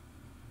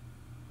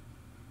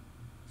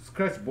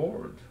scratch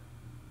board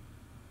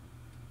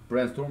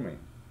brainstorming.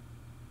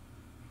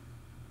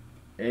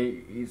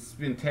 It's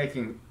been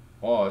taking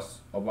us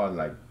about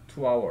like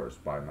 2 hours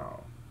by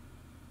now.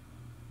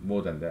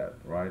 More than that,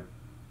 right?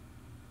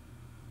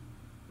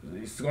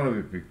 It's gonna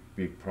be a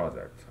big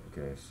project,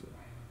 okay? So,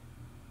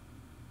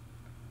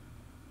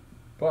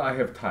 but I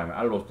have time.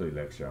 I lost the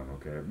election,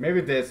 okay?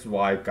 Maybe that's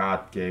why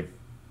God gave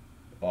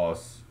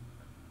us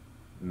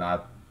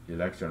not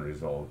election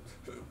result,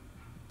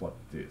 but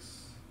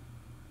this.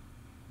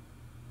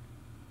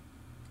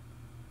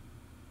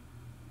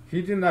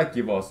 He did not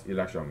give us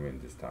election win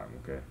this time,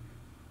 okay?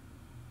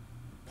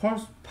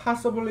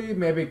 Possibly,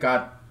 maybe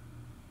God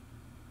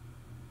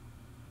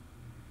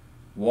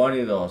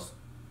wanted us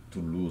to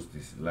lose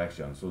this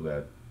election so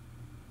that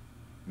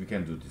we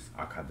can do this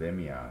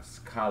academia,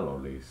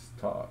 scholarly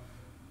stuff.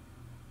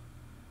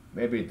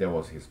 Maybe that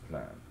was his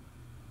plan.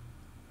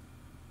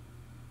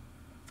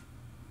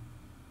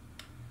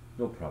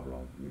 No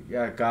problem.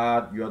 Yeah,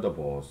 God, you're the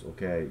boss.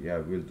 Okay. Yeah,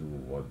 we'll do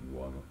what you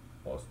want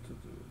us to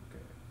do.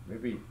 Okay.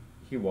 Maybe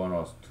he want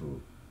us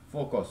to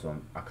focus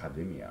on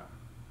academia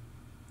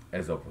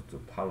as opposed to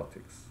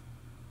politics.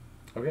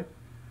 Okay.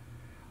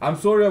 I'm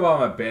sorry about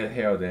my bad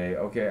hair day.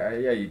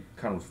 Okay. Yeah, it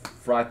kind of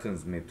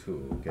frightens me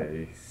too.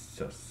 Okay. It's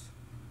just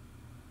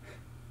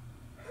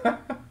kind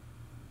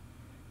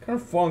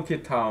of funky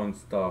town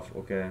stuff.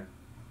 Okay.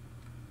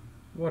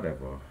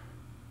 Whatever.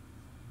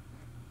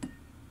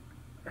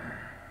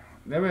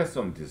 There was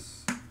some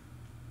this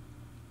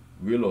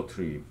willow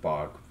tree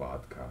bark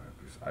vodka.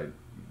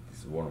 This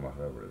is one of my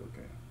favorite.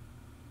 Okay.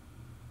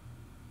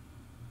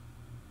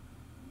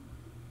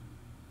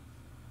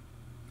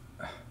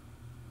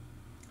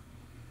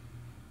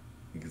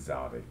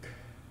 Exotic,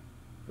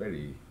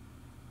 very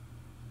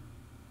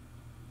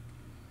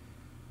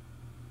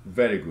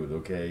very good.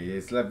 Okay,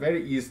 it's like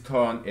very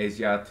Eastern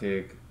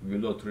Asiatic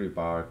willow tree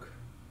bark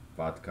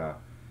vodka.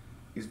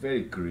 It's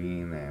very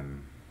green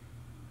and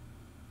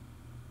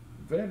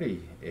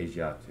very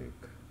Asiatic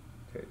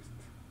taste.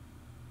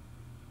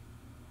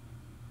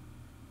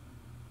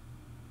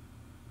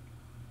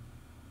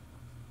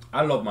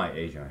 I love my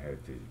Asian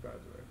heritage, by the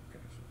way. Okay,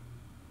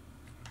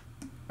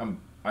 so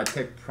I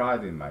take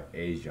pride in my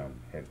Asian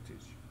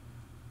heritage.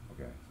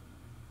 Okay,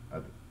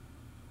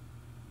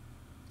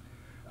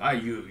 I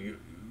do. You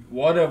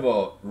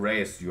whatever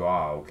race you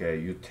are, okay,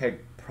 you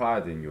take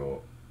pride in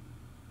your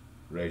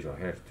racial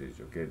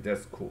heritage. Okay,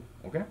 that's cool.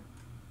 Okay,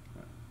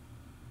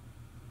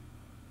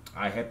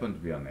 I happen to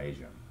be an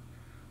Asian,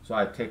 so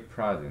I take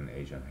pride in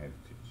Asian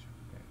heritage.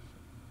 Okay,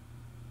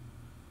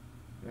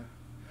 so,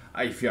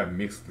 yeah. If you are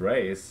mixed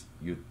race,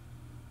 you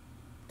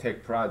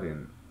take pride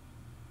in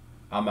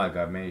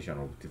amalgamation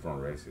of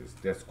different races.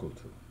 That's cool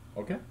too.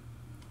 Okay,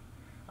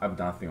 I've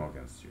nothing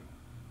against you.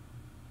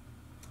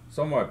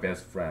 Some of my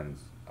best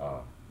friends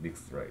are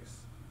mixed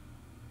race.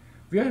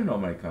 We are in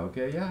America.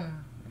 Okay, yeah,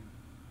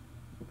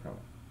 no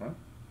problem. Huh?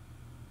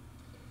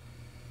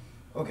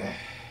 Okay.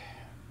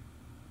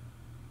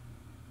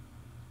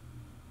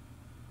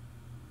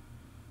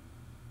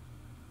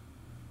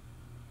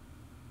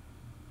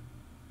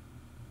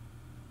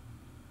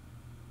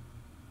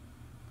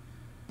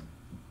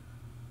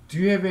 Do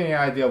you have any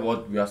idea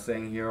what we are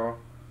saying here?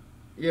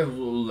 Yeah,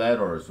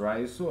 letters,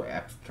 right? It's so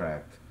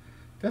abstract.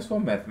 That's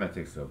what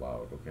mathematics is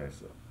about, okay?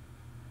 So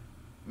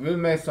we'll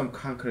make some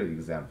concrete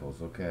examples,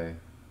 okay?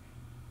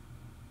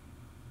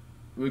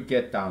 We'll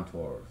get down to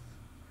earth.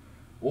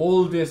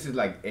 All this is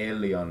like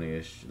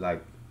alienish,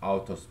 like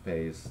outer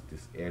space,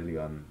 this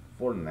alien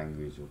foreign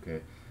language,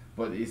 okay?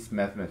 But it's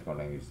mathematical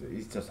language.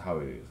 It's just how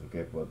it is,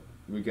 okay? But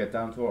we get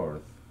down to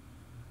earth,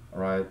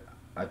 alright?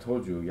 I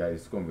told you, yeah,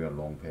 it's gonna be a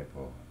long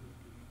paper.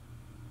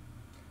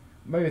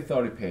 Maybe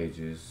 30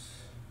 pages,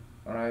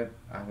 alright?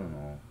 I don't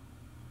know.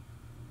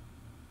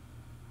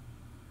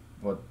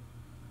 But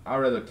I'd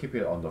rather keep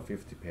it under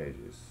 50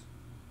 pages.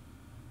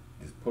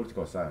 This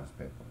political science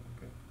paper,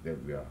 okay,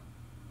 that we are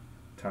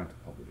trying to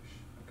publish,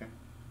 okay?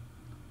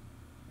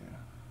 Yeah.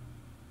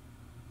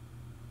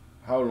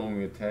 How long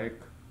will it take?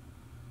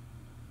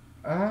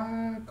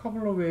 A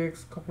couple of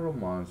weeks, couple of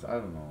months, I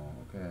don't know,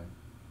 okay?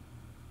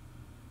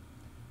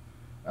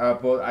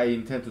 But I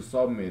intend to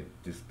submit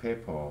this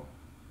paper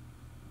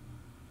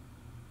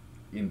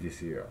in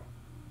this year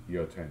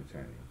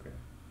 2020, okay?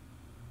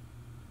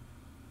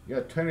 Yeah,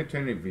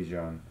 2020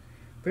 vision,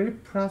 very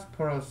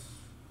prosperous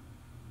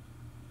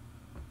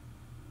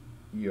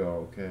year,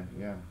 okay?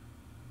 Yeah.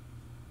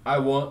 I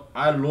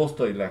lost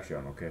the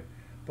election, okay?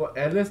 But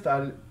at least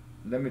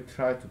let me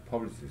try to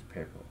publish this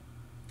paper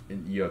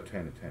in year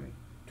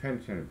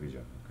 2020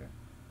 vision, okay?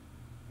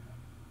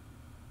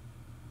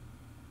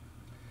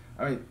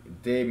 I mean,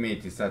 they may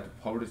decide to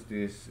publish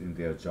this in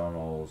their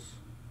journals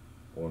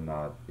or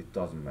not, it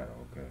doesn't matter,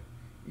 okay?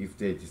 If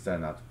they decide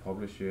not to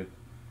publish it,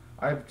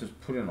 I just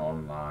put it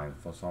online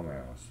for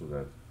somewhere so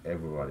that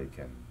everybody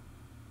can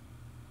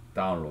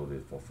download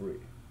it for free.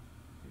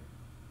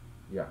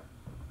 Yeah.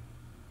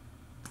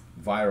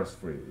 Virus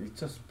free. It's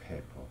just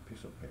paper,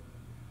 piece of paper.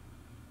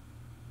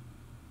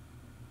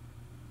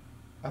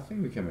 I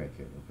think we can make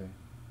it, okay?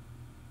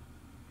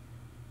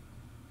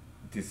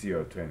 This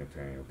year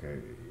 2020, okay?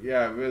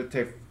 Yeah, we'll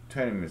take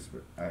 20 minutes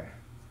break.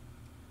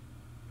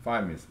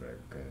 5 minutes break,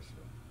 okay? So.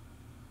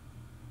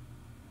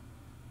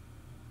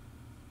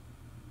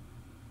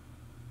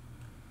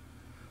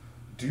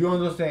 Do you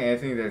understand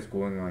anything that's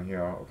going on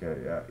here?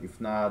 Okay, yeah. If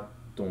not,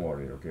 don't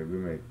worry, okay? We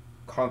make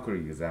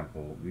concrete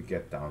example, we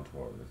get down to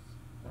earth,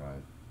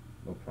 right?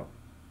 No problem.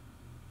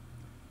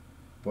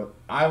 But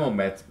I'm a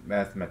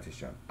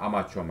mathematician,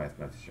 amateur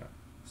mathematician,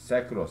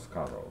 secular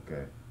scholar,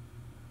 okay?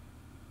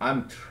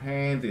 I'm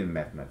trained in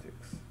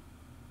mathematics,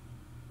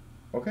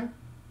 okay?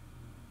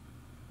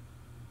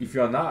 If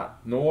you're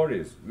not, no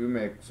worries. We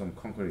make some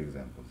concrete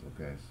examples,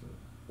 okay? So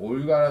all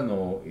you gotta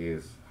know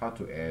is how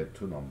to add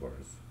two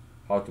numbers,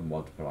 how to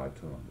multiply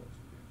two numbers.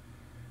 Okay?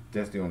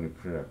 That's the only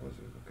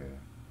prerequisite, okay?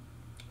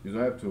 You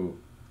don't have to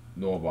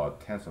know about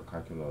tensor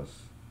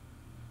calculus,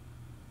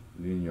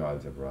 linear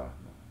algebra.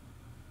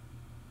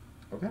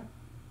 No. Okay?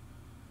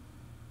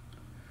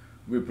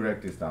 We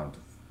break this down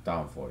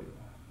for you,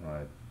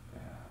 right?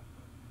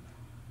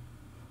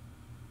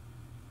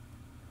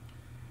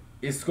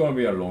 It's gonna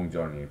be a long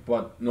journey,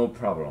 but no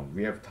problem.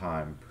 We have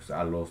time because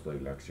I lost the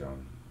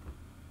election,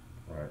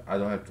 right? I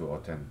don't have to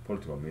attend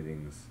political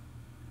meetings,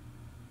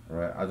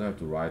 right? I don't have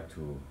to write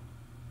to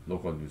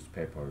local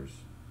newspapers.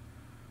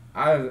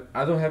 I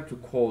don't have to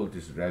call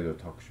these radio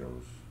talk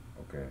shows,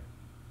 okay?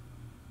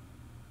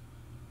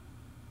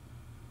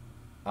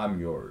 I'm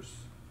yours,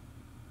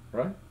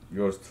 right?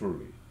 Yours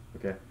truly,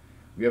 okay?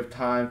 We have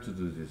time to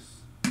do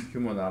this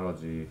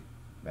humanology,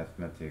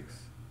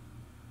 mathematics,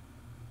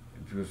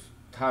 because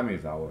time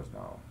is ours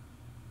now.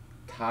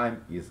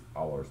 Time is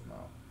ours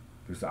now,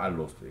 because I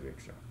lost the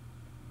election.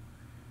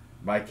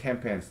 My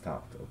campaign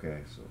stopped,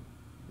 okay? So,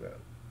 well,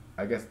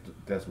 I guess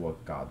that's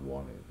what God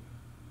wanted,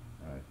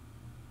 right?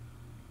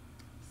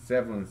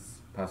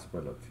 Seventh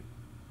possibility,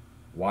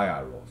 why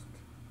I lost,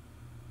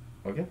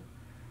 okay?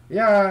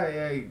 Yeah,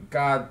 yeah,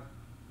 God,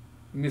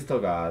 Mr.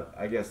 God,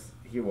 I guess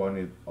he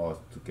wanted us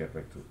to get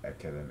back to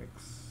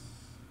academics,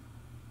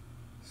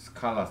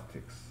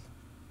 scholastics.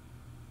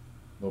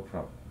 No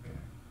problem, okay?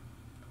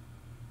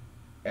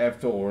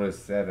 After all is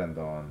said and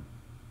done,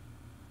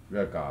 we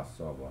are God's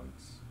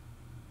servants.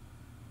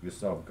 We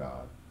serve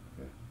God,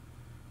 okay?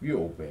 We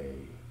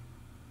obey.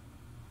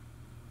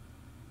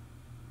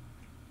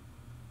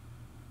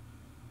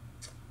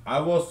 I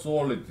was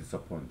sorely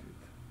disappointed.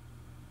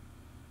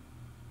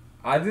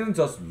 I didn't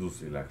just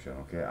lose election,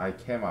 okay? I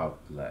came out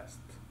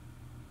last,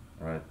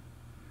 right?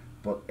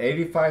 But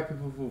 85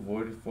 people who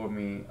voted for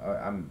me,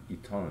 I'm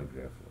eternally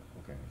grateful,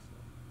 okay? So,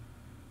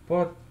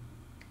 but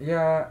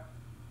yeah,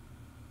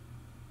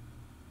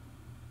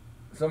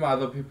 some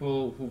other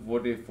people who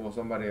voted for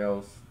somebody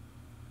else,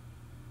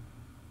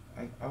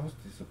 I was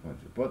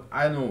disappointed. But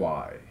I know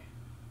why.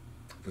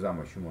 Because I'm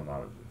a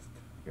humanologist,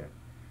 okay?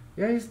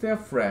 Yeah, it's their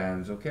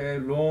friends, okay?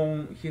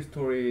 Long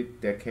history,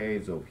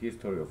 decades of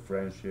history of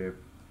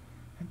friendship.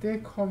 And there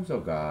comes a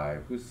guy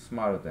who's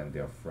smarter than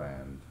their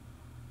friend.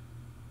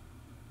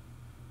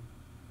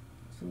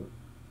 So,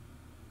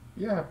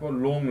 yeah, for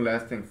long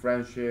lasting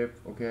friendship,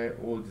 okay,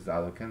 all these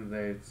other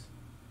candidates.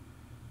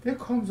 There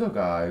comes a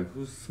guy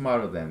who's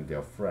smarter than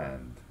their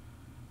friend,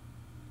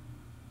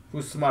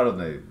 who's smarter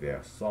than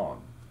their son,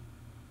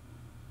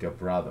 their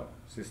brother,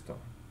 sister.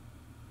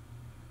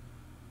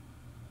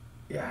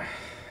 Yeah,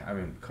 I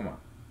mean, come on.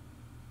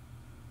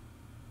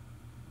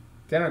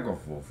 They're not gonna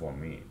vote for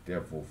me,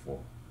 they'll vote for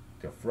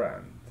their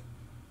friend,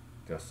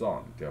 their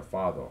son, their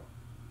father,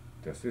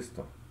 their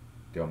sister,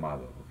 their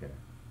mother, okay?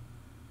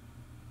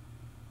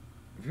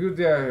 If you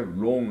there have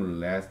long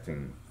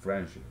lasting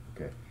friendship,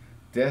 okay,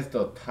 that's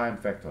the time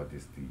factor,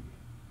 this the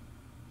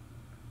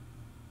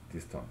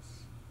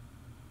distance.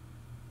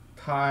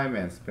 Time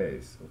and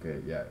space, okay,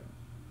 yeah.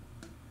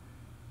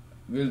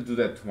 We'll do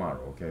that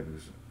tomorrow, okay?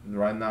 Because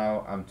right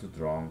now I'm too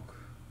drunk,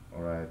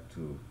 alright,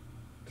 to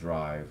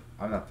drive.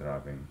 I'm not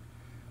driving.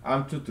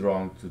 I'm too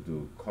drunk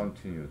to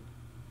continue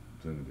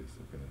doing this,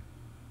 okay?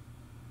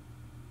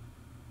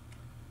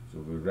 So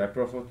we'll wrap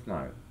up for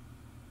tonight,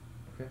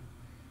 okay?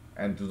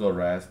 And do the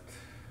rest,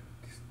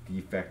 this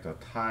D factor,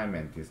 time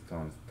and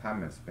distance,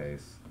 time and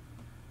space,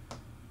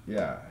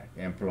 yeah,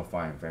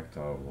 amplifying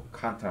factor or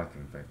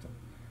contracting factor.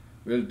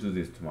 We'll do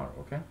this tomorrow,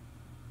 okay?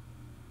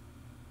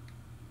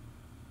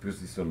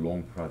 Because it's a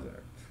long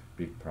project,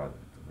 big project.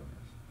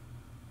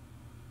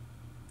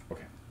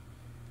 Okay.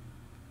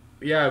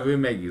 Yeah, we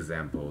make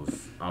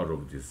examples out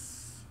of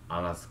this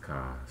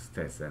Alaska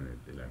State Senate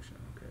election,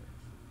 okay?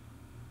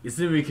 It's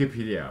in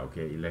Wikipedia,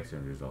 okay,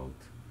 election result.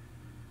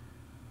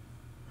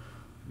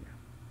 Yeah.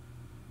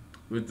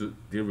 We'll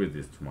deal with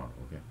this tomorrow,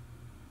 okay?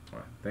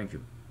 Alright, thank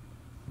you.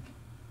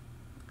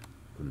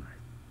 Good night.